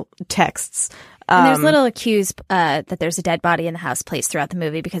expositional texts. And there's little cues that there's a dead body in the house placed throughout the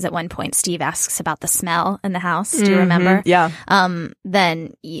movie because at one point Steve asks about the smell in the house. Do you remember? Yeah.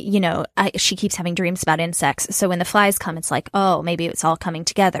 Then, she keeps having dreams about insects. So when the flies come, it's like, oh, maybe it's all coming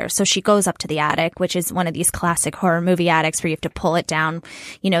together. So she goes up to the attic, which is one of these classic horror movie attics where you have to pull it down.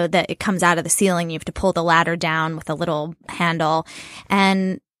 That it comes out of the ceiling. You have to pull the ladder down with a little handle.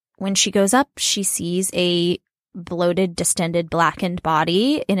 And when she goes up, she sees a bloated, distended, blackened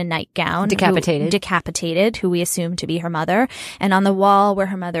body in a nightgown. Decapitated, who we assume to be her mother. And on the wall where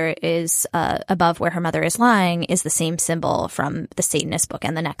her mother is, above where her mother is lying, is the same symbol from the Satanist book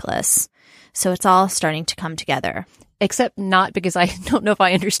and the necklace. So it's all starting to come together. Except not, because I don't know if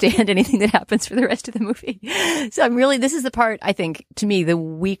I understand anything that happens for the rest of the movie. So this is the part, I think, to me, the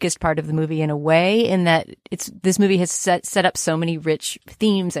weakest part of the movie in a way, in that this movie has set up so many rich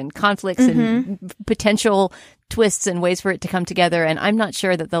themes and conflicts and potential twists and ways for it to come together. And I'm not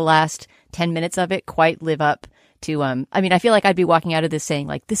sure that the last 10 minutes of it quite live up to, I feel like I'd be walking out of this saying,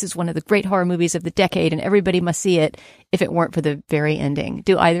 like, this is one of the great horror movies of the decade and everybody must see it if it weren't for the very ending.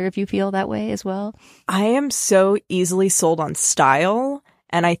 Do either of you feel that way as well? I am so easily sold on style.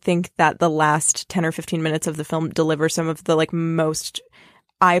 And I think that the last 10 or 15 minutes of the film deliver some of the like most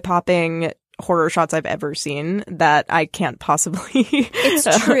eye-popping horror shots I've ever seen that I can't possibly.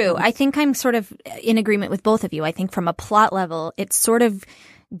 It's true. I think I'm sort of in agreement with both of you. I think from a plot level, it's sort of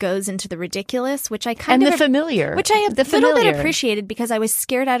goes into the ridiculous, which I kind of familiar, which I a little bit appreciated because I was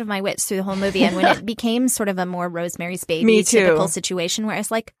scared out of my wits through the whole movie. And when it became sort of a more Rosemary's Baby typical situation where I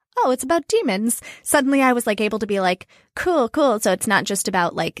was like, oh, it's about demons. Suddenly I was like able to be like, cool. So it's not just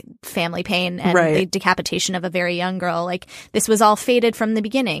about like family pain and the decapitation of a very young girl. Like this was all fated from the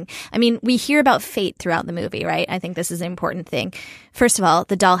beginning. I mean, we hear about fate throughout the movie, right? I think this is an important thing. First of all,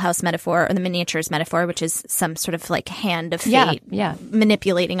 the dollhouse metaphor or the miniatures metaphor, which is some sort of like hand of fate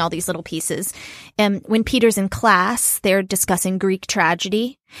manipulating all these little pieces. When Peter's in class, they're discussing Greek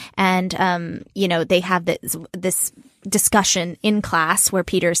tragedy and, they have this discussion in class where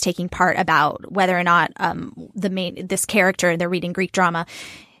Peter is taking part about whether or not this character, they're reading Greek drama,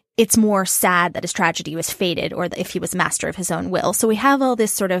 it's more sad that his tragedy was fated or if he was master of his own will. So we have all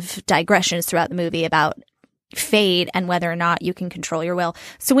this sort of digressions throughout the movie about fate and whether or not you can control your will.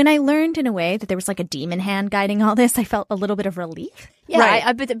 So when I learned in a way that there was like a demon hand guiding all this, I felt a little bit of relief.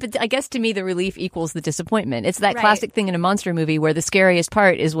 Yeah, but I guess to me the relief equals the disappointment. It's that classic thing in a monster movie where the scariest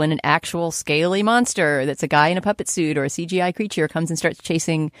part is when an actual scaly monster that's a guy in a puppet suit or a CGI creature comes and starts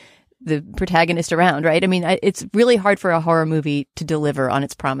chasing the protagonist around, right? I mean, it's really hard for a horror movie to deliver on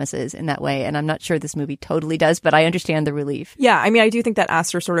its promises in that way. And I'm not sure this movie totally does, but I understand the relief. Yeah, I mean, I do think that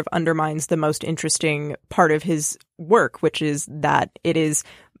Aster sort of undermines the most interesting part of his work, which is that it is,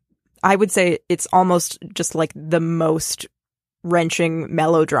 I would say it's almost just like the most wrenching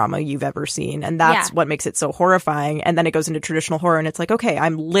melodrama you've ever seen. And that's what makes it so horrifying. And then it goes into traditional horror and it's like, okay,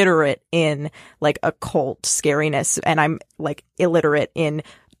 I'm literate in like occult scariness and I'm like illiterate in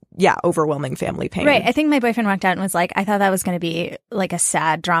overwhelming family pain. Right. I think my boyfriend walked out and was like, I thought that was going to be like a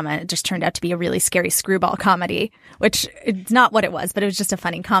sad drama. It just turned out to be a really scary screwball comedy, which it's not what it was, but it was just a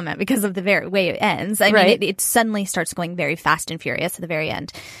funny comment because of the very way it ends. I mean, it suddenly starts going very fast and furious at the very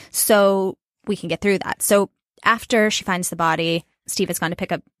end. So we can get through that. So after she finds the body, Steve has gone to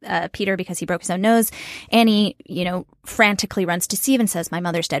pick up Peter because he broke his own nose. Annie, frantically runs to Steve and says, my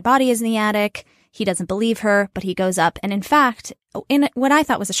mother's dead body is in the attic. He doesn't believe her, but he goes up. And in fact, in what I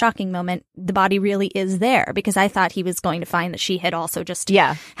thought was a shocking moment, the body really is there because I thought he was going to find that she had also just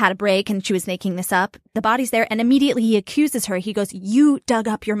had a break and she was making this up. The body's there. And immediately he accuses her. He goes, you dug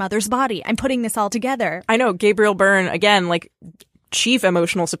up your mother's body. I'm putting this all together. I know. Gabriel Byrne, again, like chief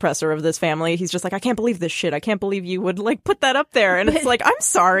emotional suppressor of this family. He's just like, I can't believe this shit. I can't believe you would like put that up there. And it's like, I'm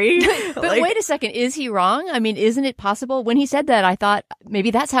sorry. But wait a second. Is he wrong? I mean, isn't it possible? When he said that, I thought maybe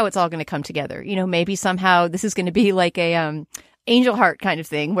that's how it's all going to come together. Maybe somehow this is going to be like a Angel Heart kind of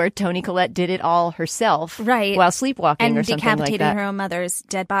thing where Toni Collette did it all herself while sleepwalking and or something like that. And decapitating her own mother's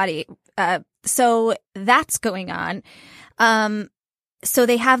dead body. So that's going on. So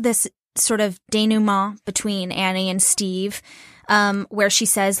they have this sort of denouement between Annie and Steve. where she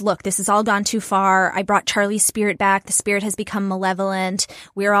says, look, this has all gone too far. I brought Charlie's spirit back. The spirit has become malevolent.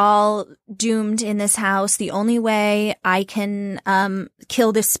 We're all doomed in this house. The only way I can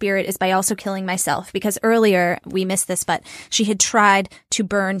kill this spirit is by also killing myself. Because earlier, we missed this, but she had tried to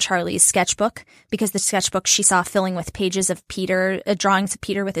burn Charlie's sketchbook because the sketchbook she saw filling with pages of Peter, drawings of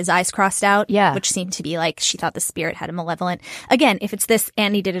Peter with his eyes crossed out, which seemed to be like she thought the spirit had a malevolent. Again, if it's this,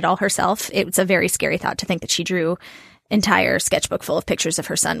 Annie did it all herself. It's a very scary thought to think that she drew entire sketchbook full of pictures of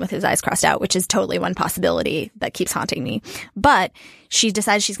her son with his eyes crossed out, which is totally one possibility that keeps haunting me. But she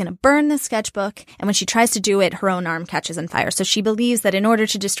decides she's going to burn the sketchbook, and when she tries to do it, her own arm catches on fire. So she believes that in order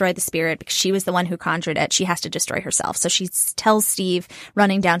to destroy the spirit, because she was the one who conjured it, she has to destroy herself. So she tells Steve,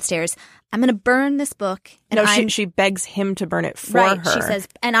 running downstairs, I'm going to burn this book. And she begs him to burn it for her. She says,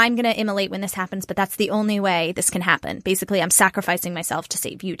 and I'm going to immolate when this happens, but that's the only way this can happen. Basically, I'm sacrificing myself to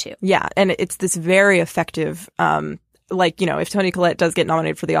save you two. Yeah, and it's this very effective if Toni Collette does get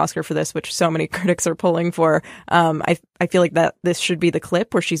nominated for the Oscar for this, which so many critics are pulling for, I feel like that this should be the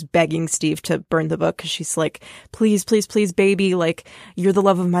clip where she's begging Steve to burn the book because she's like, please, please, please, baby, like, you're the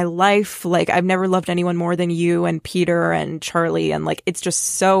love of my life. Like, I've never loved anyone more than you and Peter and Charlie. And like, it's just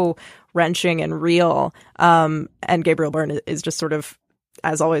so wrenching and real. And Gabriel Byrne is just sort of,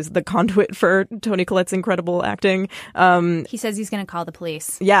 as always, the conduit for Toni Collette's incredible acting. He says he's going to call the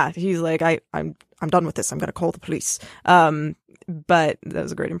police. Yeah, he's like, I'm done with this. I'm going to call the police. But that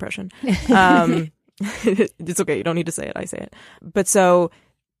was a great impression. It's okay. You don't need to say it. I say it. But so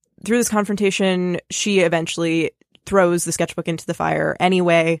through this confrontation, she eventually throws the sketchbook into the fire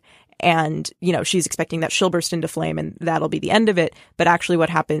anyway. And, she's expecting that she'll burst into flame and that'll be the end of it. But actually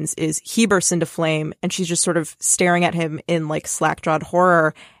what happens is he bursts into flame and she's just sort of staring at him in like slack-jawed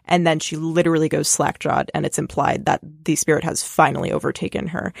horror. And then she literally goes slack-jawed and it's implied that the spirit has finally overtaken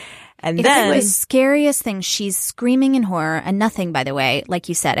her. And then the scariest thing, she's screaming in horror, and nothing, by the way, like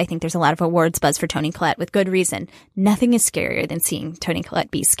you said, I think there's a lot of awards buzz for Toni Collette with good reason. Nothing is scarier than seeing Toni Collette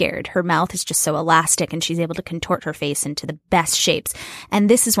be scared. Her mouth is just so elastic and she's able to contort her face into the best shapes. And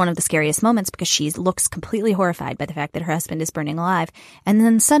this is one of the scariest moments because she looks completely horrified by the fact that her husband is burning alive. And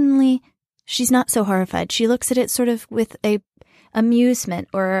then suddenly she's not so horrified. She looks at it sort of with a amusement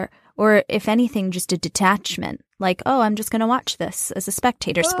or if anything, just a detachment. Like, oh, I'm just going to watch this as a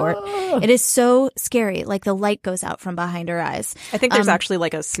spectator sport. It is so scary. Like the light goes out from behind her eyes. I think there's actually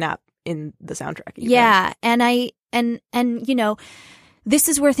like a snap in the soundtrack. Even. Yeah. And this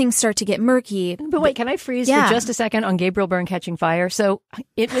is where things start to get murky. But wait, can I freeze for just a second on Gabriel Byrne catching fire? So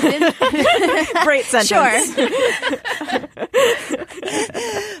it within great sentence. Sure.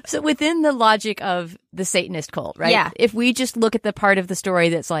 So within the logic of the Satanist cult, right? Yeah. If we just look at the part of the story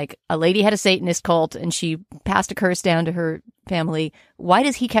that's like a lady had a Satanist cult and she passed a curse down to her family, why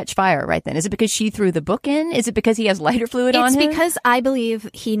does he catch fire right then? Is it because she threw the book in? Is it because he has lighter fluid on him? It's because I believe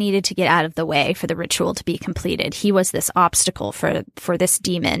he needed to get out of the way for the ritual to be completed. He was this obstacle for this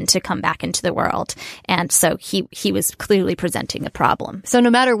demon to come back into the world. And so he was clearly presenting a problem. So no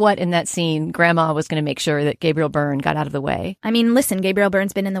matter what in that scene, Grandma was going to make sure that Gabriel Byrne got out of the way. I mean, listen, Gabriel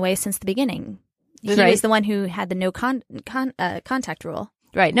Byrne's been in the way since the beginning. He was the one who had the no contact rule.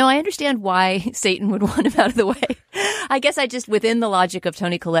 Right. No, I understand why Satan would want him out of the way. I guess I just, within the logic of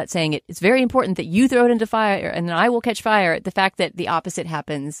Toni Collette saying it's very important that you throw it into fire and then I will catch fire, the fact that the opposite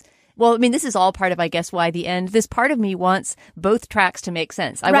happens. Well, I mean, this is all part of, I guess, why the end. This part of me wants both tracks to make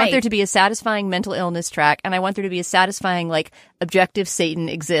sense. I want there to be a satisfying mental illness track, and I want there to be a satisfying, like, objective Satan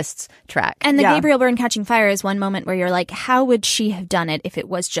exists track. And the Gabriel Byrne catching fire is one moment where you're like, how would she have done it if it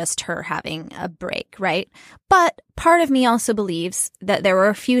was just her having a break, right? But part of me also believes that there were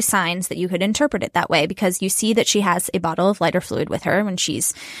a few signs that you could interpret it that way, because you see that she has a bottle of lighter fluid with her when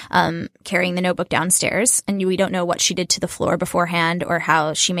she's carrying the notebook downstairs, and we don't know what she did to the floor beforehand or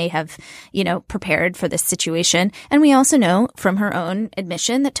how she may have, prepared for this situation. And we also know from her own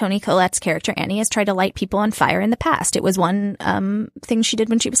admission that Toni Collette's character Annie has tried to light people on fire in the past. It was one thing she did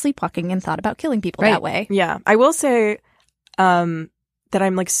when she was sleepwalking and thought about killing people that way. Yeah, I will say that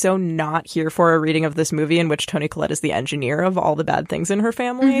I'm like so not here for a reading of this movie in which Toni Collette is the engineer of all the bad things in her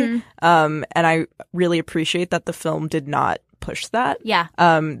family. Mm-hmm. And I really appreciate that the film did not push that. Yeah.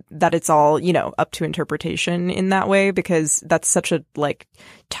 That it's all, up to interpretation in that way, because that's such a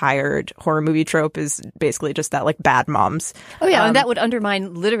tired horror movie trope, is basically just that bad moms. Oh yeah. And that would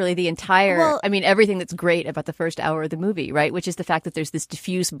undermine literally the entire, everything that's great about the first hour of the movie, right? Which is the fact that there's this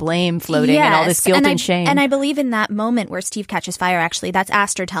diffuse blame floating and all this guilt and shame. And I believe in that moment where Steve catches fire, actually, that's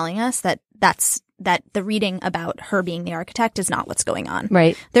Aster telling us that that's that the reading about her being the architect is not what's going on.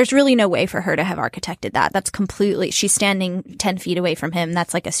 Right. There's really no way for her to have architected that. That's completely, she's standing 10 feet away from him.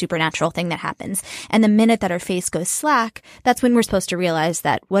 That's like a supernatural thing that happens. And the minute that her face goes slack, that's when we're supposed to realize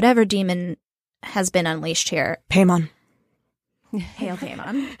that whatever demon has been unleashed here. Paimon. Hail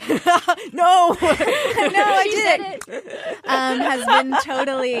Paimon. No! No, I did it. Has been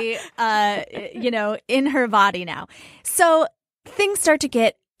totally, in her body now. So things start to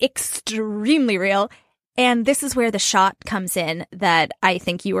get extremely real. And this is where the shot comes in that I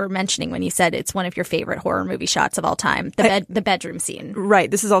think you were mentioning when you said it's one of your favorite horror movie shots of all time, the bedroom scene. Right.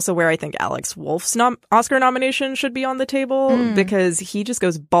 This is also where I think Alex Wolff's Oscar nomination should be on the table because he just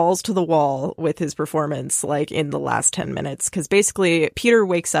goes balls to the wall with his performance, like in the last 10 minutes. Because basically, Peter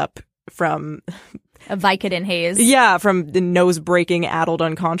wakes up from a Vicodin haze. Yeah, from the nose-breaking addled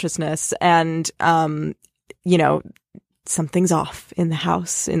unconsciousness. And, something's off in the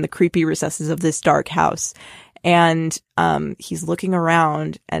house, in the creepy recesses of this dark house. And he's looking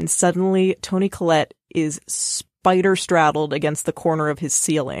around, and suddenly Toni Collette is spider-straddled against the corner of his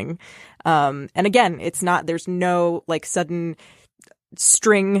ceiling. And again, there's no like sudden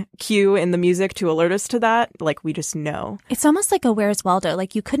string cue in the music to alert us to that. Like, we just know. It's almost like a Where's Waldo.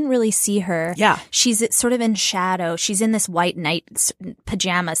 Like, you couldn't really see her. Yeah. She's sort of in shadow. She's in this white night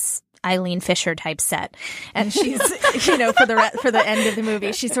pajamas, Eileen Fisher type set, and she's for the end of the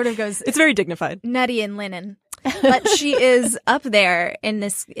movie, she sort of goes. It's very dignified, nutty in linen, but she is up there in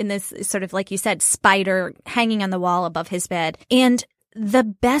this sort of, like you said, spider hanging on the wall above his bed. And the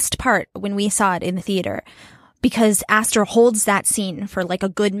best part when we saw it in the theater, because Astor holds that scene for like a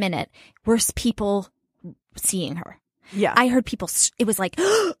good minute, were people seeing her. Yeah. I heard people, it was like,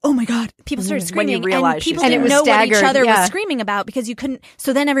 oh my God. People started screaming. When you realize and people and didn't it was know staggered. what each other Yeah. was screaming about because you couldn't.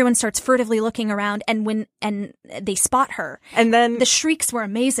 So then everyone starts furtively looking around, and they spot her. And then the shrieks were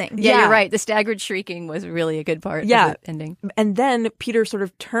amazing. Yeah, you're right. The staggered shrieking was really a good part of the ending. And then Peter sort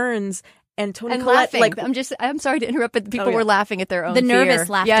of turns and Toni And Collette, laughing. I'm sorry to interrupt, but people were laughing at their own The nervous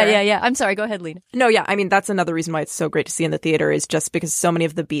fear. laughter. Yeah. I'm sorry. Go ahead, Lena. No, yeah. I mean, that's another reason why it's so great to see in the theater is just because so many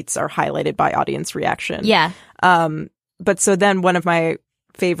of the beats are highlighted by audience reaction. Yeah. But so then one of my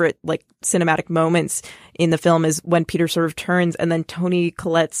favorite like cinematic moments in the film is when Peter sort of turns and then Toni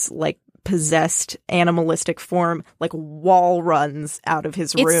Collette's like possessed animalistic form like wall runs out of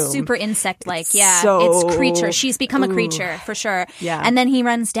his room. It's super insect-like. Yeah. So, it's creature. She's become a creature for sure. Yeah. And then he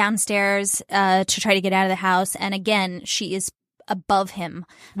runs downstairs to try to get out of the house. And again, she is above him.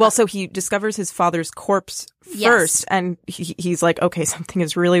 Well, so he discovers his father's corpse first, and he's like, okay, something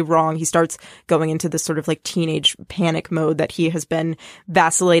is really wrong. He starts going into this sort of like teenage panic mode that he has been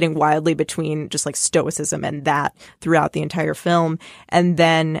vacillating wildly between just like stoicism and that throughout the entire film. And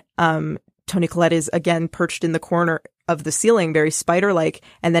then Toni Collette is again perched in the corner of the ceiling, very spider-like,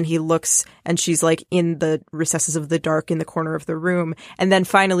 and then he looks and she's like in the recesses of the dark in the corner of the room. And then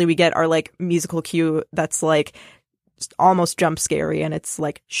finally we get our like musical cue that's like almost jump scary, and it's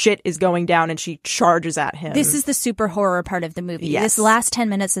like shit is going down and she charges at him. This is the super horror part of the movie. Yes. This last 10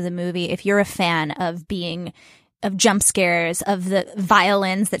 minutes of the movie, if you're a fan of jump scares, of the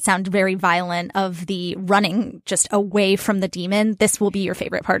violins that sound very violent, of the running just away from the demon, this will be your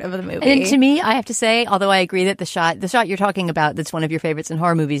favorite part of the movie. And to me, I have to say, although I agree that the shot you're talking about that's one of your favorites in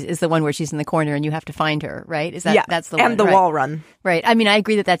horror movies is the one where she's in the corner and you have to find her, right? Is that that's the one? And the right? wall run. Right. I mean, I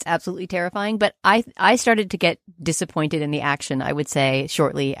agree that that's absolutely terrifying, but I started to get disappointed in the action, I would say,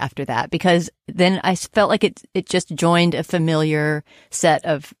 shortly after that, because then I felt like it just joined a familiar set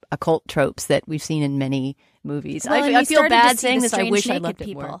of occult tropes that we've seen in many movies. Well, I feel bad saying this. I wish I loved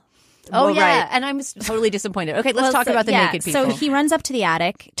people. it more. Oh, Well, yeah. right. And I'm totally disappointed. Okay, let's talk about the naked people. So he runs up to the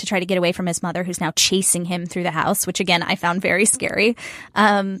attic to try to get away from his mother, who's now chasing him through the house, which again, I found very scary,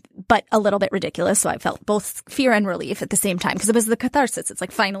 but a little bit ridiculous. So I felt both fear and relief at the same time because it was the catharsis. It's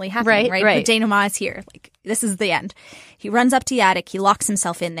like finally happening, right? The denouement is here. Like, this is the end. He runs up to the attic. He locks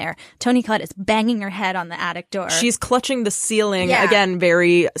himself in there. Toni Collette is banging her head on the attic door. She's clutching the ceiling, Yeah. again,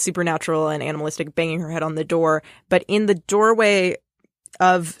 very supernatural and animalistic, banging her head on the door. But in the doorway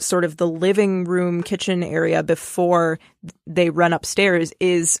of sort of the living room kitchen area before they run upstairs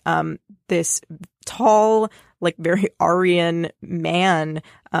is this tall, like very Aryan man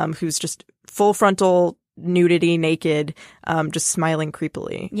who's just full frontal nudity, naked, just smiling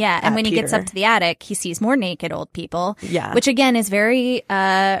creepily. Yeah, and when he gets Peter. up to the attic, he sees more naked old people. Yeah. Which again is very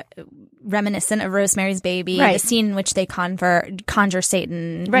reminiscent of Rosemary's Baby, Right. the scene in which they conjure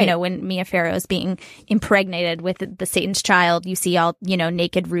Satan. Right. You know, when Mia Farrow is being impregnated with the Satan's child, you see all,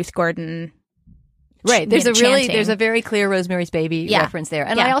 naked Ruth Gordon Right. There's chanting. there's a very clear Rosemary's Baby reference there.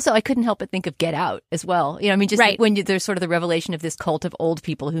 And I couldn't help but think of Get Out as well. You know, I mean, just when there's sort of the revelation of this cult of old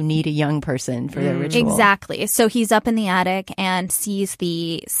people who need a young person for their ritual. Exactly. So he's up in the attic and sees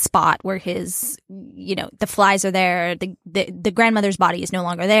the spot where his, the flies are there. The grandmother's body is no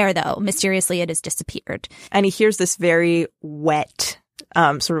longer there, though. Mysteriously, it has disappeared. And he hears this very wet,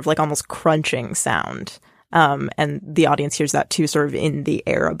 sort of like almost crunching sound. And the audience hears that too, sort of in the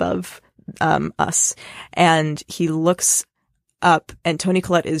air above us. And he looks up, and Toni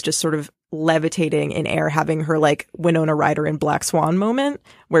Collette is just sort of levitating in air, having her like Winona Ryder in Black Swan moment,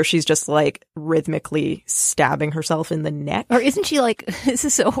 where she's just like rhythmically stabbing herself in the neck. Or isn't she like, this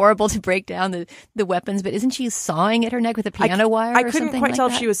is so horrible to break down the weapons, but isn't she sawing at her neck with a piano wire? I couldn't quite tell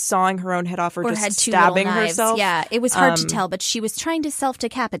if she was sawing her own head off or just had two stabbing little knives. herself. Yeah, it was hard to tell, but she was trying to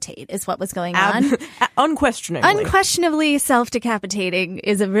self-decapitate is what was going on. Unquestionably self-decapitating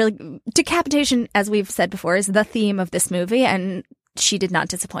is decapitation, as we've said before, is the theme of this movie, and she did not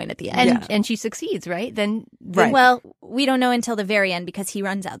disappoint at the end. And she succeeds, right? Then well, we don't know until the very end because he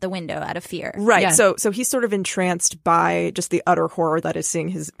runs out the window out of fear. Right. Yeah. So he's sort of entranced by just the utter horror that is seeing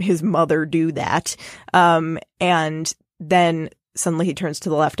his mother do that. And then suddenly he turns to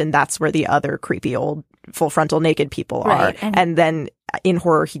the left, and that's where the other creepy old full frontal naked people are. Right. And then in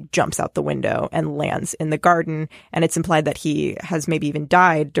horror, he jumps out the window and lands in the garden. And it's implied that he has maybe even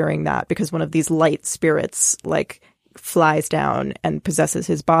died during that because one of these light spirits like flies down and possesses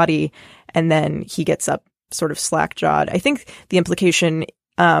his body, and then he gets up sort of slack-jawed. I think the implication,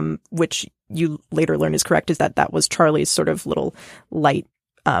 which you later learn is correct, is that was Charlie's sort of little light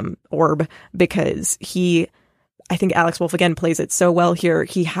orb, because I think Alex Wolff again plays it so well here.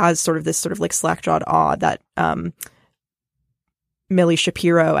 He has sort of this sort of like slack-jawed awe that Millie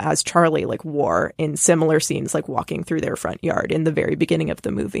Shapiro as Charlie like wore in similar scenes, like walking through their front yard in the very beginning of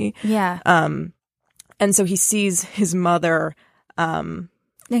the movie. Yeah. And so he sees his mother. No,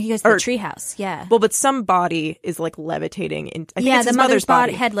 he goes to the treehouse. Yeah. Well, but some body is like levitating. I think it's the his mother's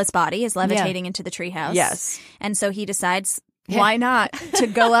body. Headless body is levitating into the treehouse. Yes. And so he decides, why not, to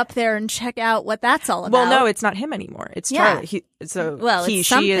go up there and check out what that's all about. Well, no, it's not him anymore. It's Charlie. She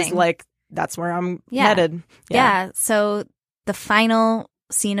is like, that's where I'm headed. Yeah. So the final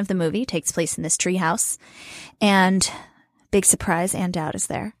scene of the movie takes place in this treehouse, and big surprise, Ann Dowd is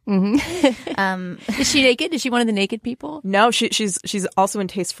there. Mm-hmm. Is she naked? Is she one of the naked people? No, she's also in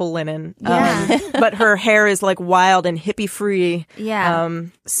tasteful linen. Yeah. But her hair is like wild and hippie free. Yeah.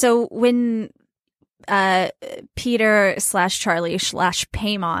 So when Peter / Charlie /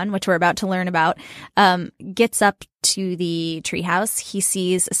 Paimon, which we're about to learn about, gets up to the treehouse, he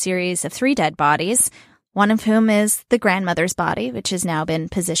sees a series of 3 dead bodies. One of whom is the grandmother's body, which has now been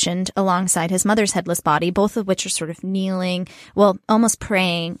positioned alongside his mother's headless body, both of which are sort of kneeling, well, almost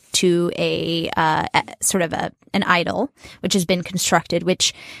praying to an idol, which has been constructed,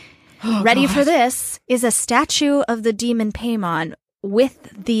 which, for this, is a statue of the demon Paimon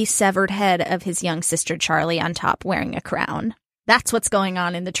with the severed head of his young sister Charlie on top, wearing a crown. That's what's going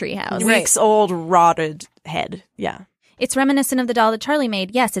on in the treehouse. Weeks old, rotted head. Yeah. It's reminiscent of the doll that Charlie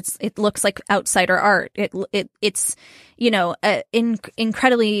made. Yes, it looks like outsider art. It's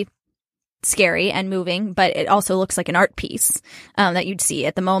incredibly scary and moving, but it also looks like an art piece that you'd see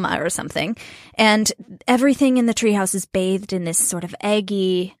at the MoMA or something. And everything in the treehouse is bathed in this sort of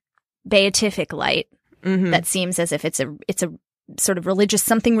eggy, beatific light that seems as if it's a sort of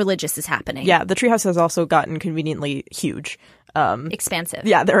something religious is happening. Yeah, the treehouse has also gotten conveniently huge. Expansive.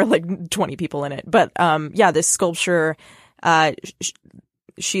 Yeah, there are like 20 people in it. But this sculpture,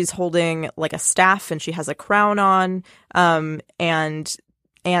 she's holding like a staff and she has a crown on. And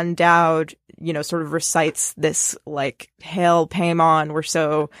Ann Dowd, sort of recites this like, "Hail Paimon, we're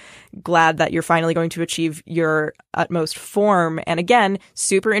so glad that you're finally going to achieve your utmost form." And again,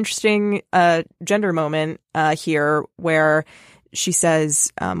 super interesting gender moment here where she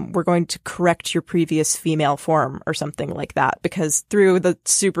says, "We're going to correct your previous female form," or something like that, because through the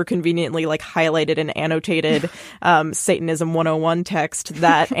super conveniently like highlighted and annotated Satanism 101 text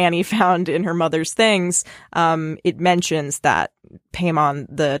that Annie found in her mother's things, it mentions that Paimon,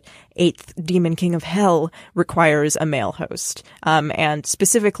 the 8th demon king of hell, requires a male host, and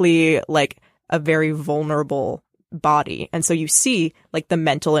specifically like a very vulnerable body. And so you see like the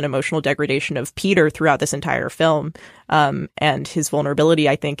mental and emotional degradation of Peter throughout this entire film. And his vulnerability,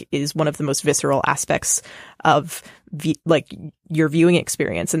 I think, is one of the most visceral aspects of your viewing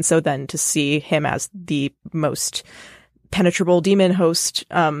experience. And so then to see him as the most penetrable demon host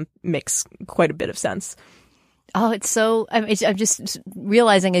makes quite a bit of sense. Oh, it's so. I'm just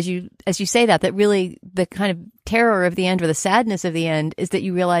realizing as you say that really the kind of terror of the end or the sadness of the end is that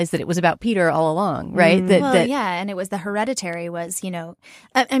you realize that it was about Peter all along, right? Yeah, and it was the hereditary was,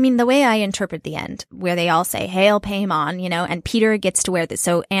 I mean, the way I interpret the end, where they all say, "Hail Paimon," and Peter gets to wear this.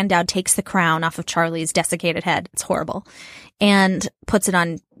 So Andau takes the crown off of Charlie's desiccated head. It's horrible. And puts it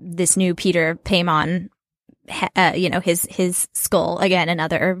on this new Peter Paimon, his skull. Again,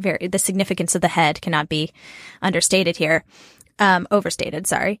 the significance of the head cannot be overstated,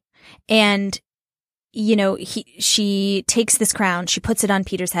 sorry. And she takes this crown, she puts it on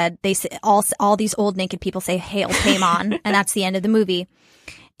Peter's head. They say, all these old naked people say, "Hail Paimon," and that's the end of the movie.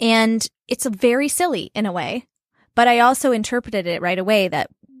 And it's very silly in a way, but I also interpreted it right away that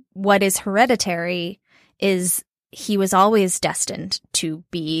what is hereditary is he was always destined to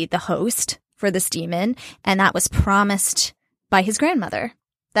be the host for this demon, and that was promised by his grandmother.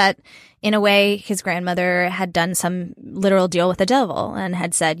 That, in a way, his grandmother had done some literal deal with the devil and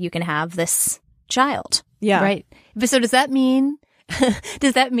had said, "You can have this child." Yeah. Right. But so does that mean,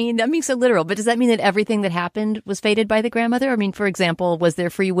 that means so literal, but does that mean that everything that happened was fated by the grandmother? I mean, for example, was there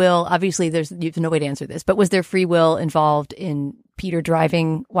free will? Obviously, you have no way to answer this, but was there free will involved in Peter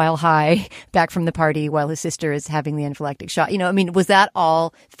driving while high back from the party while his sister is having the anaphylactic shock? Was that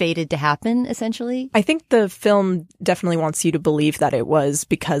all fated to happen, essentially? I think the film definitely wants you to believe that it was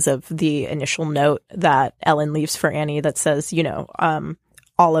because of the initial note that Ellen leaves for Annie that says,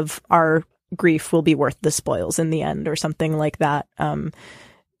 all of our grief will be worth the spoils in the end, or something like that.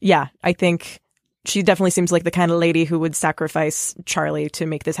 I think she definitely seems like the kind of lady who would sacrifice Charlie to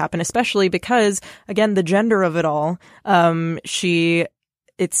make this happen, especially because, again, the gender of it all.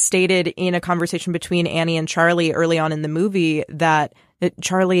 It's stated in a conversation between Annie and Charlie early on in the movie that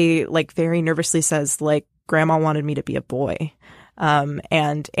Charlie, very nervously says, "Grandma wanted me to be a boy."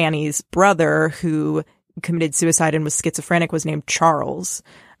 And Annie's brother, who committed suicide and was schizophrenic, was named Charles.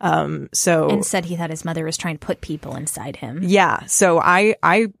 And said he thought his mother was trying to put people inside him. Yeah. So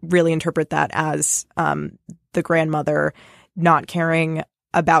I really interpret that as the grandmother not caring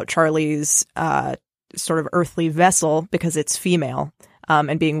about Charlie's sort of earthly vessel because it's female,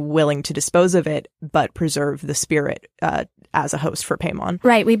 and being willing to dispose of it, but preserve the spirit as a host for Paimon.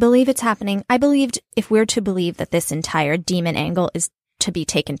 Right. We believe it's happening. I believed, if we're to believe that this entire demon angle is to be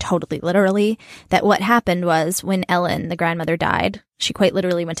taken totally literally, that what happened was when Ellen, the grandmother, died, she quite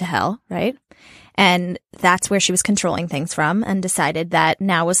literally went to hell, right? And that's where she was controlling things from, and decided that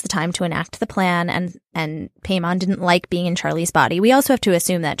now was the time to enact the plan, and Paimon didn't like being in Charlie's body. We also have to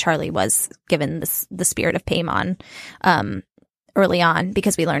assume that Charlie was given the spirit of Paimon early on,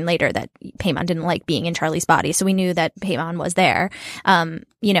 because we learned later that Paimon didn't like being in Charlie's body. So we knew that Paimon was there, and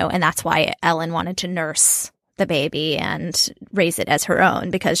that's why Ellen wanted to nurse the baby and raise it as her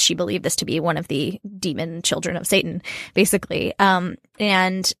own, because she believed this to be one of the demon children of Satan, basically.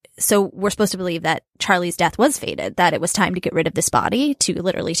 And so we're supposed to believe that Charlie's death was fated, that it was time to get rid of this body, to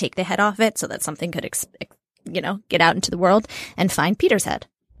literally take the head off it so that something could, get out into the world and find Peter's head,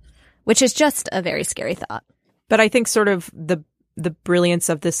 which is just a very scary thought. But I think sort of the brilliance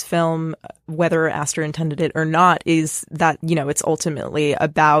of this film, whether Aster intended it or not, is that, it's ultimately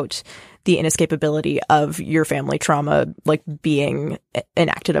about the inescapability of your family trauma, being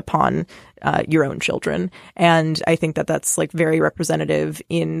enacted upon your own children. And I think that that's very representative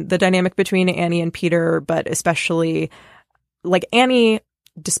in the dynamic between Annie and Peter, but especially Annie,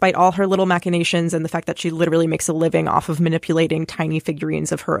 despite all her little machinations and the fact that she literally makes a living off of manipulating tiny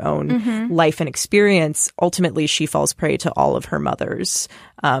figurines of her own life and experience, ultimately she falls prey to all of her mother's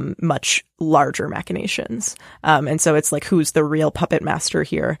much larger machinations. And so it's who's the real puppet master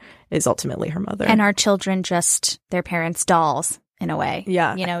here is ultimately her mother. And our children just their parents' dolls, in a way.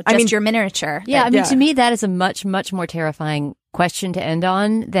 Yeah. Your miniature. Yeah. To me, that is a much, much more terrifying question to end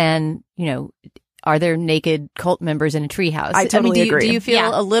on than, are there naked cult members in a treehouse? I totally agree. Do you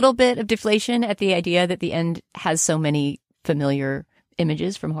feel a little bit of deflation at the idea that the end has so many familiar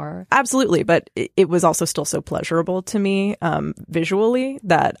images from horror? Absolutely. But it was also still so pleasurable to me visually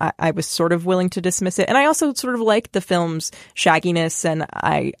that I was sort of willing to dismiss it. And I also sort of like the film's shagginess, and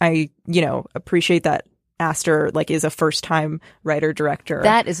I appreciate that Aster is a first-time writer-director.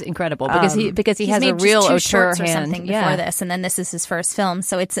 That is incredible because he has a real auteur hand. Or something before this, and then this is his first film,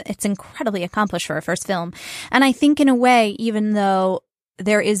 so it's incredibly accomplished for a first film. And I think in a way, even though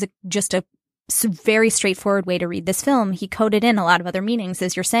there is just a very straightforward way to read this film, he coded in a lot of other meanings,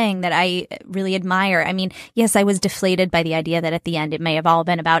 as you're saying, that I really admire. I mean, yes, I was deflated by the idea that at the end it may have all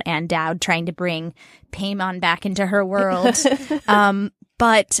been about Ann Dowd trying to bring Paimon back into her world.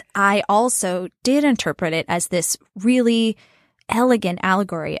 But I also did interpret it as this really elegant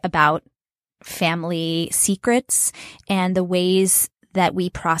allegory about family secrets and the ways that we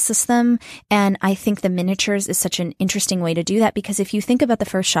process them. And I think the miniatures is such an interesting way to do that, because if you think about the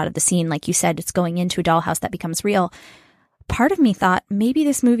first shot of the scene, like you said, it's going into a dollhouse that becomes real. Part of me thought maybe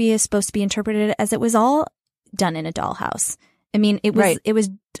this movie is supposed to be interpreted as it was all done in a dollhouse. I mean, it was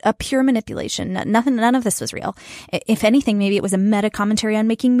a pure manipulation. None of this was real. If anything, maybe it was a meta commentary on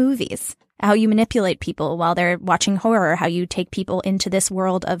making movies, how you manipulate people while they're watching horror, how you take people into this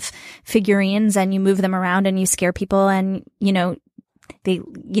world of figurines and you move them around and you scare people and, they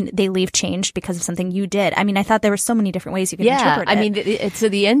leave changed because of something you did. I mean, I thought there were so many different ways you could interpret it. I mean, so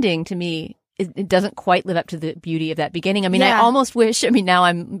the ending to me, it doesn't quite live up to the beauty of that beginning. I mean, I almost wish, now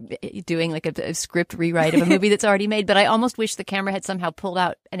I'm doing like a script rewrite of a movie that's already made, but I almost wish the camera had somehow pulled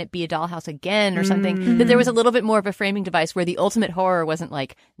out and it be a dollhouse again or something, that there was a little bit more of a framing device where the ultimate horror wasn't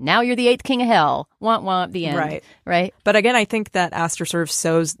like, now you're the eighth king of hell, womp womp, the end. Right. But again, I think that Aster sort of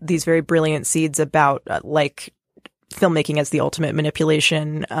sows these very brilliant seeds about filmmaking as the ultimate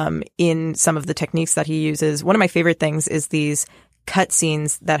manipulation in some of the techniques that he uses. One of my favorite things is these cut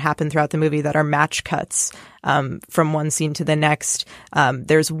scenes that happen throughout the movie that are match cuts from one scene to the next.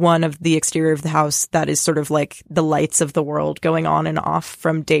 There's one of the exterior of the house that is sort of like the lights of the world going on and off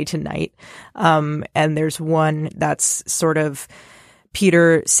from day to night. And there's one that's sort of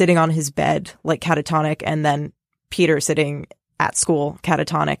Peter sitting on his bed, like catatonic, and then Peter sitting at school,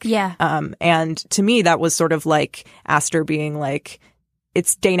 catatonic. Yeah. And to me, that was sort of like Aster being like,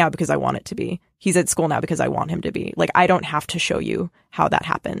 it's day now because I want it to be. He's at school now because I want him to be. Like, I don't have to show you how that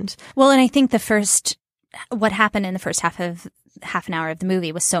happened. Well, and I think what happened in the first half an hour of the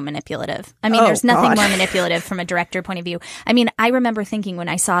movie was so manipulative. I mean, there's nothing more manipulative from a director point of view. I mean, I remember thinking when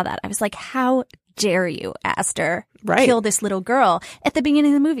I saw that, I was like, how dare you, Aster, kill this little girl at the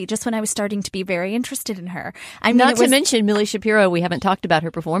beginning of the movie, just when I was starting to be very interested in her. I mean, Not to mention Millie Shapiro, we haven't talked about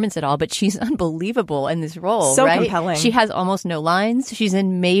her performance at all, but she's unbelievable in this role. So compelling. She has almost no lines. She's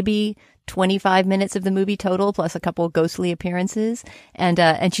in maybe 25 minutes of the movie total, plus a couple of ghostly appearances.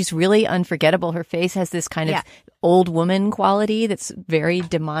 And she's really unforgettable. Her face has this kind of old woman quality that's very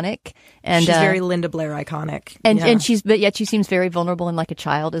demonic. And she's very Linda Blair iconic. But yet she seems very vulnerable and like a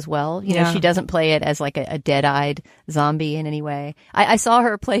child as well. You know, she doesn't play it as like a dead-eyed zombie in any way. I saw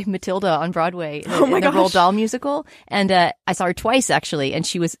her play Matilda on Broadway in the Roald Dahl musical. And I saw her twice, actually. And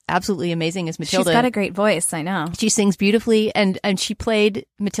she was absolutely amazing as Matilda. She's got a great voice, I know. She sings beautifully. And she played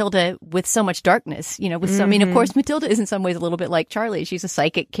Matilda with so much darkness, you know, I mean, of course, Matilda is in some ways a little bit like Charlie. She's a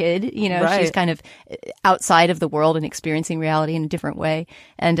psychic kid, you know, she's kind of outside of the world and experiencing reality in a different way.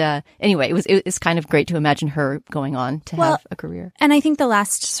 And anyway, it's kind of great to imagine her going on to have a career. And I think the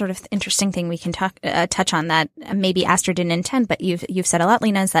last sort of interesting thing we can touch on that maybe Aster didn't intend, but you've said a lot,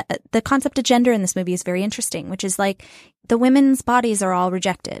 Lena, is that the concept of gender in this movie is very interesting, which is like the women's bodies are all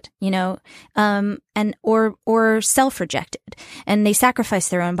rejected, you know, and or self-rejected, and they sacrifice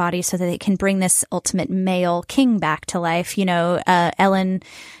their own bodies so that they can bring this ultimate male king back to life. You know, Ellen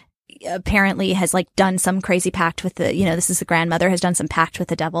apparently has like done some crazy pact with this is the grandmother, has done some pact with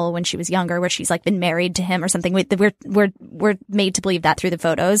the devil when she was younger, where she's like been married to him or something. We're made to believe that through the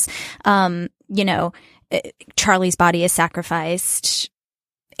photos. You know, Charlie's body is sacrificed.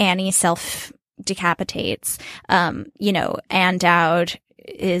 Annie self-decapitates. You know, Ann Dowd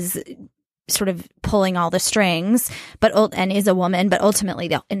is sort of pulling all the strings, and is a woman, but ultimately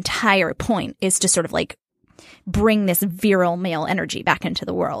the entire point is to sort of like bring this virile male energy back into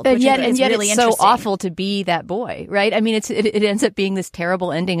the world. And yet really it's so awful to be that boy, right? I mean, it ends up being this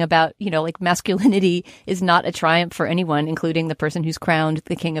terrible ending about, you know, like masculinity is not a triumph for anyone, including the person who's crowned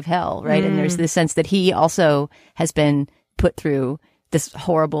the king of hell, right? And there's this sense that he also has been put through this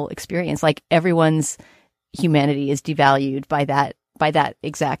horrible experience. Like everyone's humanity is devalued by that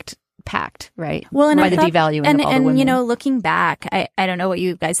exact pact, right? Well, and by the devaluing of all the women. You know, looking back, I don't know what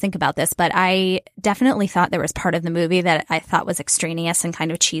you guys think about this, but I definitely thought there was part of the movie that I thought was extraneous and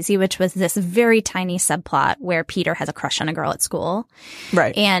kind of cheesy, which was this very tiny subplot where Peter has a crush on a girl at school.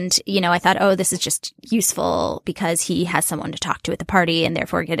 Right. And, you know, I thought, oh, this is just useful because he has someone to talk to at the party and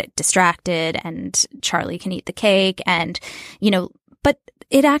therefore get distracted, and Charlie can eat the cake, and, you know, but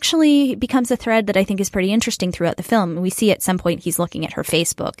it actually becomes a thread that I think is pretty interesting throughout the film. We see at some point he's looking at her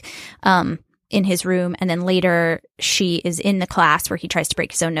Facebook in his room, and then later she is in the class where he tries to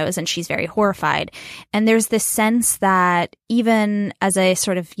break his own nose, and she's very horrified. And there's this sense that even as a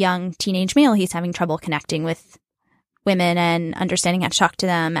sort of young teenage male, he's having trouble connecting with women and understanding how to talk to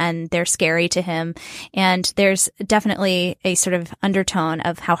them, and they're scary to him. And there's definitely a sort of undertone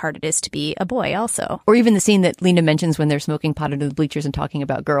of how hard it is to be a boy also. Or even the scene that Lena mentions when they're smoking pot under the bleachers and talking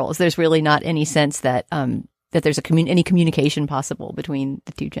about girls. There's really not any sense that that there's any communication possible between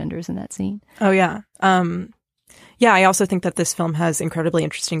the two genders in that scene. Oh, yeah. Yeah, I also think that this film has incredibly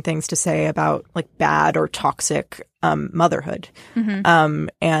interesting things to say about like bad or toxic motherhood.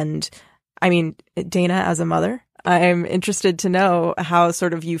 And I mean, Dana, as a mother, I'm interested to know how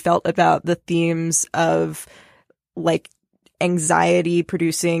sort of you felt about the themes of like anxiety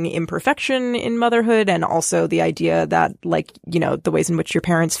producing imperfection in motherhood, and also the idea that, like, you know, the ways in which your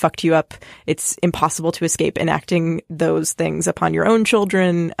parents fucked you up, it's impossible to escape enacting those things upon your own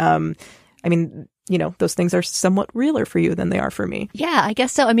children. I mean, you know, those things are somewhat realer for you than they are for me. Yeah, I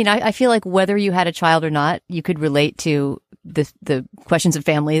guess so. I mean, I feel like whether you had a child or not, you could relate to the questions of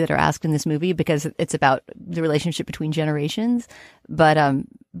family that are asked in this movie, because it's about the relationship between generations.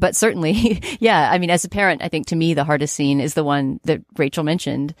 But certainly, yeah, I mean, as a parent, I think to me, the hardest scene is the one that Rachel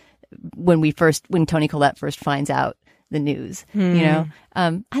mentioned when Toni Collette first finds out the news, you know?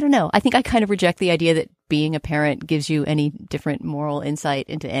 I don't know. I think I kind of reject the idea that being a parent gives you any different moral insight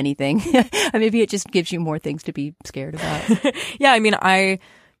into anything. Maybe it just gives you more things to be scared about. Yeah, I mean,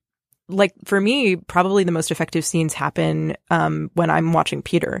 like, for me, probably the most effective scenes happen when I'm watching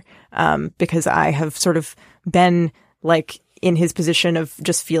Peter, because I have sort of been, like, in his position of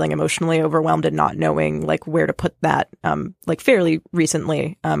just feeling emotionally overwhelmed and not knowing, like, where to put that, like, fairly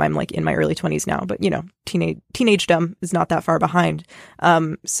recently. I'm, like, in my early 20s now, but, you know, teenagedom is not that far behind.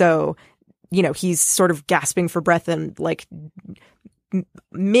 So, you know, he's sort of gasping for breath and, like,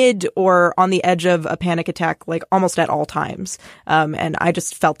 mid or on the edge of a panic attack, like, almost at all times. And I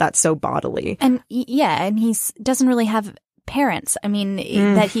just felt that so bodily. And yeah, and doesn't really have parents, I mean,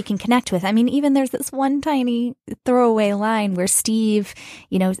 that he can connect with. I mean, even there's this one tiny throwaway line where Steve,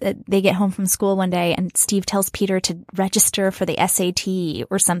 you know, they get home from school one day and Steve tells Peter to register for the SAT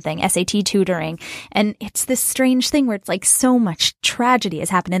or something, SAT tutoring. And it's this strange thing where it's like so much tragedy has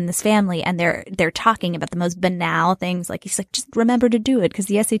happened in this family, and they're talking about the most banal things. Like, he's like, just remember to do it because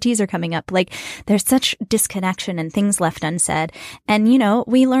the SATs are coming up. Like, there's such disconnection and things left unsaid. And, you know,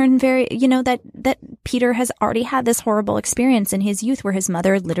 we learn that Peter has already had this horrible experience in his youth where his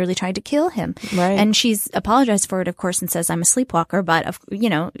mother literally tried to kill him. Right. And she's apologized for it, of course, and says, I'm a sleepwalker, but, you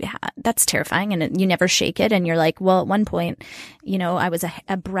know, that's terrifying, and you never shake it. And you're like, well, at one point, you know, I was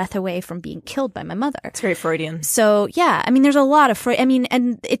a breath away from being killed by my mother. It's very Freudian. So, yeah, I mean, there's a lot of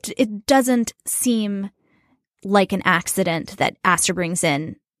and it doesn't seem like an accident that Aster brings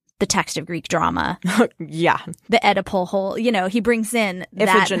in the text of Greek drama. Yeah. The Oedipal whole, you know, he brings in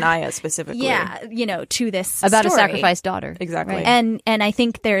that. Iphigenia specifically. Yeah, you know, to this about story. A sacrificed daughter. Exactly. Right. And I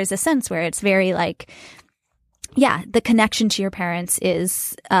think there is a sense where it's very like, yeah, the connection to your parents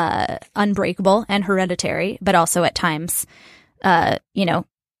is unbreakable and hereditary, but also at times, you know,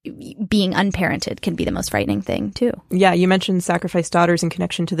 being unparented can be the most frightening thing too. Yeah, you mentioned sacrificed daughters in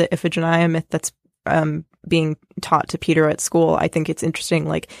connection to the Iphigenia myth that's being taught to Peter at school. I think it's interesting,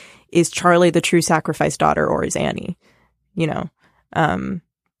 like, is Charlie the true sacrificed daughter, or is Annie? You know?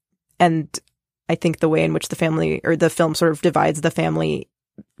 And I think the way in which the film sort of divides the family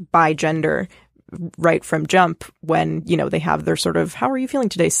by gender right from jump, when, you know, they have their sort of, how are you feeling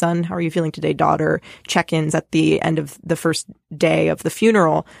today, son? How are you feeling today, daughter? Check-ins at the end of the first day of the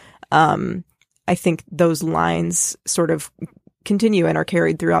funeral. I think those lines sort of continue and are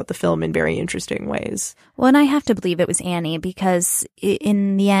carried throughout the film in very interesting ways. Well, and I have to believe it was Annie, because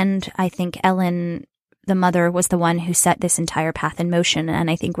in the end, I think Ellen, the mother, was the one who set this entire path in motion. And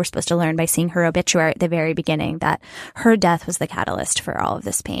I think we're supposed to learn by seeing her obituary at the very beginning that her death was the catalyst for all of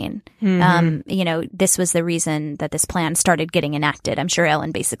this pain. Mm-hmm. You know, this was the reason that this plan started getting enacted. I'm sure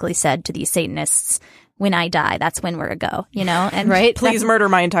Ellen basically said to these Satanists, when I die, that's when we're a go, you know, and right. Please murder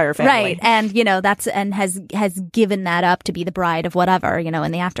my entire family. Right. And, you know, has given that up to be the bride of whatever, you know,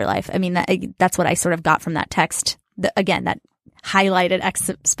 in the afterlife. I mean, that's what I sort of got from that text. Again, that highlighted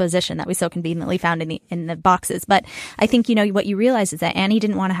exposition that we so conveniently found in the boxes. But I think, you know, what you realize is that Annie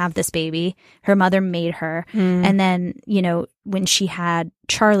didn't want to have this baby. Her mother made her. And then, you know, when she had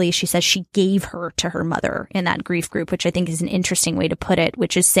Charlie, she says she gave her to her mother in that grief group, which I think is an interesting way to put it,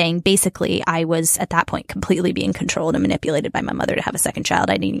 which is saying basically I was at that point completely being controlled and manipulated by my mother to have a second child.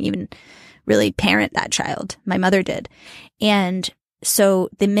 I didn't even really parent that child. My mother did. And so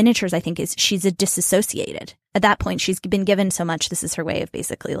the miniatures, I think, is she's a disassociated. At that point, she's been given so much. This is her way of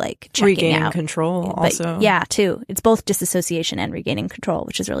basically like checking regaining out. Control But, also. yeah, too. It's both disassociation and regaining control,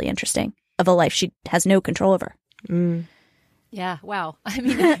 which is really interesting, of a life she has no control over. Yeah. Wow. I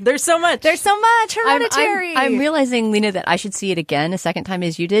mean, there's so much. There's so much. Hereditary. I'm realizing, Lena, that I should see it again a second time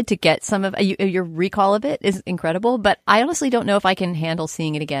as you did to get some of your recall of it is incredible. But I honestly don't know if I can handle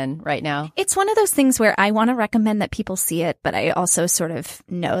seeing it again right now. It's one of those things where I want to recommend that people see it, but I also sort of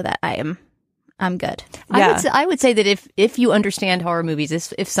know that I'm good. Yeah. I would say that if you understand horror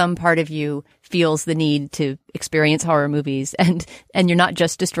movies, if some part of you feels the need to experience horror movies and you're not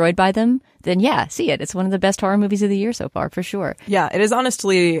just destroyed by them, then yeah, see it. It's one of the best horror movies of the year so far, for sure. Yeah, it is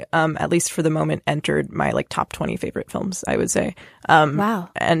honestly, at least for the moment, entered my like top 20 favorite films, I would say. Wow.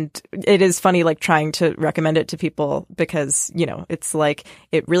 And it is funny, like trying to recommend it to people because, you know, it's like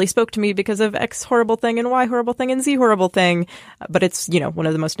it really spoke to me because of X horrible thing and Y horrible thing and Z horrible thing. But it's, you know, one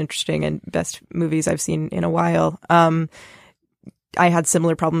of the most interesting and best movies I've seen in a while. I had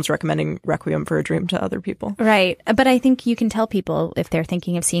similar problems recommending Requiem for a Dream to other people. Right. But I think you can tell people if they're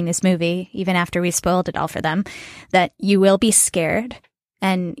thinking of seeing this movie, even after we spoiled it all for them, that you will be scared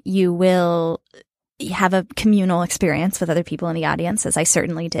and you will have a communal experience with other people in the audience, as I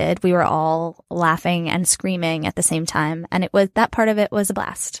certainly did. We were all laughing and screaming at the same time. And that part of it was a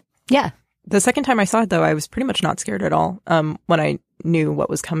blast. Yeah. The second time I saw it, though, I was pretty much not scared at all when I knew what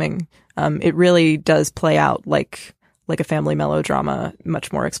was coming. It really does play out like a family melodrama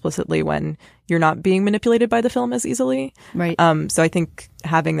much more explicitly when you're not being manipulated by the film as easily. Right. So I think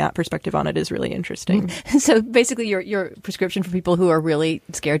having that perspective on it is really interesting. So basically your prescription for people who are really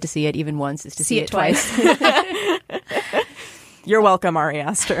scared to see it even once is to see it twice. You're welcome, Ari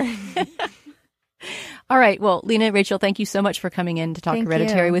Aster. All right. Well, Lena, Rachel, thank you so much for coming in to talk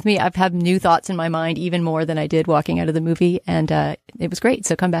Hereditary with me. I've had new thoughts in my mind, even more than I did walking out of the movie. And it was great.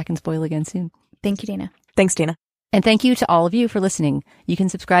 So come back and spoil again soon. Thank you, Dana. Thanks, Dana. And thank you to all of you for listening. You can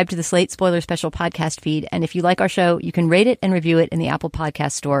subscribe to the Slate Spoiler Special podcast feed. And if you like our show, you can rate it and review it in the Apple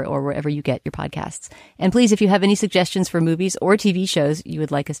Podcast Store or wherever you get your podcasts. And please, if you have any suggestions for movies or TV shows you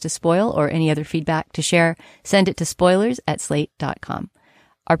would like us to spoil or any other feedback to share, send it to spoilers@slate.com.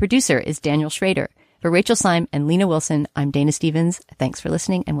 Our producer is Daniel Schrader. For Rachel Syme and Lena Wilson, I'm Dana Stevens. Thanks for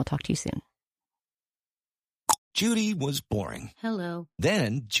listening, and we'll talk to you soon. Judy was boring. Hello.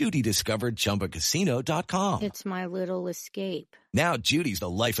 Then Judy discovered ChumbaCasino.com. It's my little escape. Now Judy's the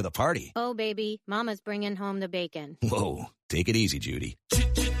life of the party. Oh, baby, mama's bringing home the bacon. Whoa, take it easy, Judy.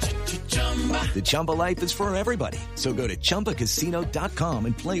 The Chumba life is for everybody. So go to ChumbaCasino.com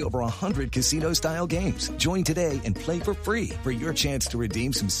and play over 100 casino-style games. Join today and play for free for your chance to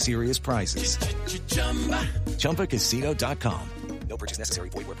redeem some serious prizes. ChumbaCasino.com. No purchase necessary.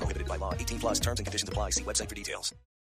 Void where prohibited by law. 18+ terms and conditions apply. See website for details.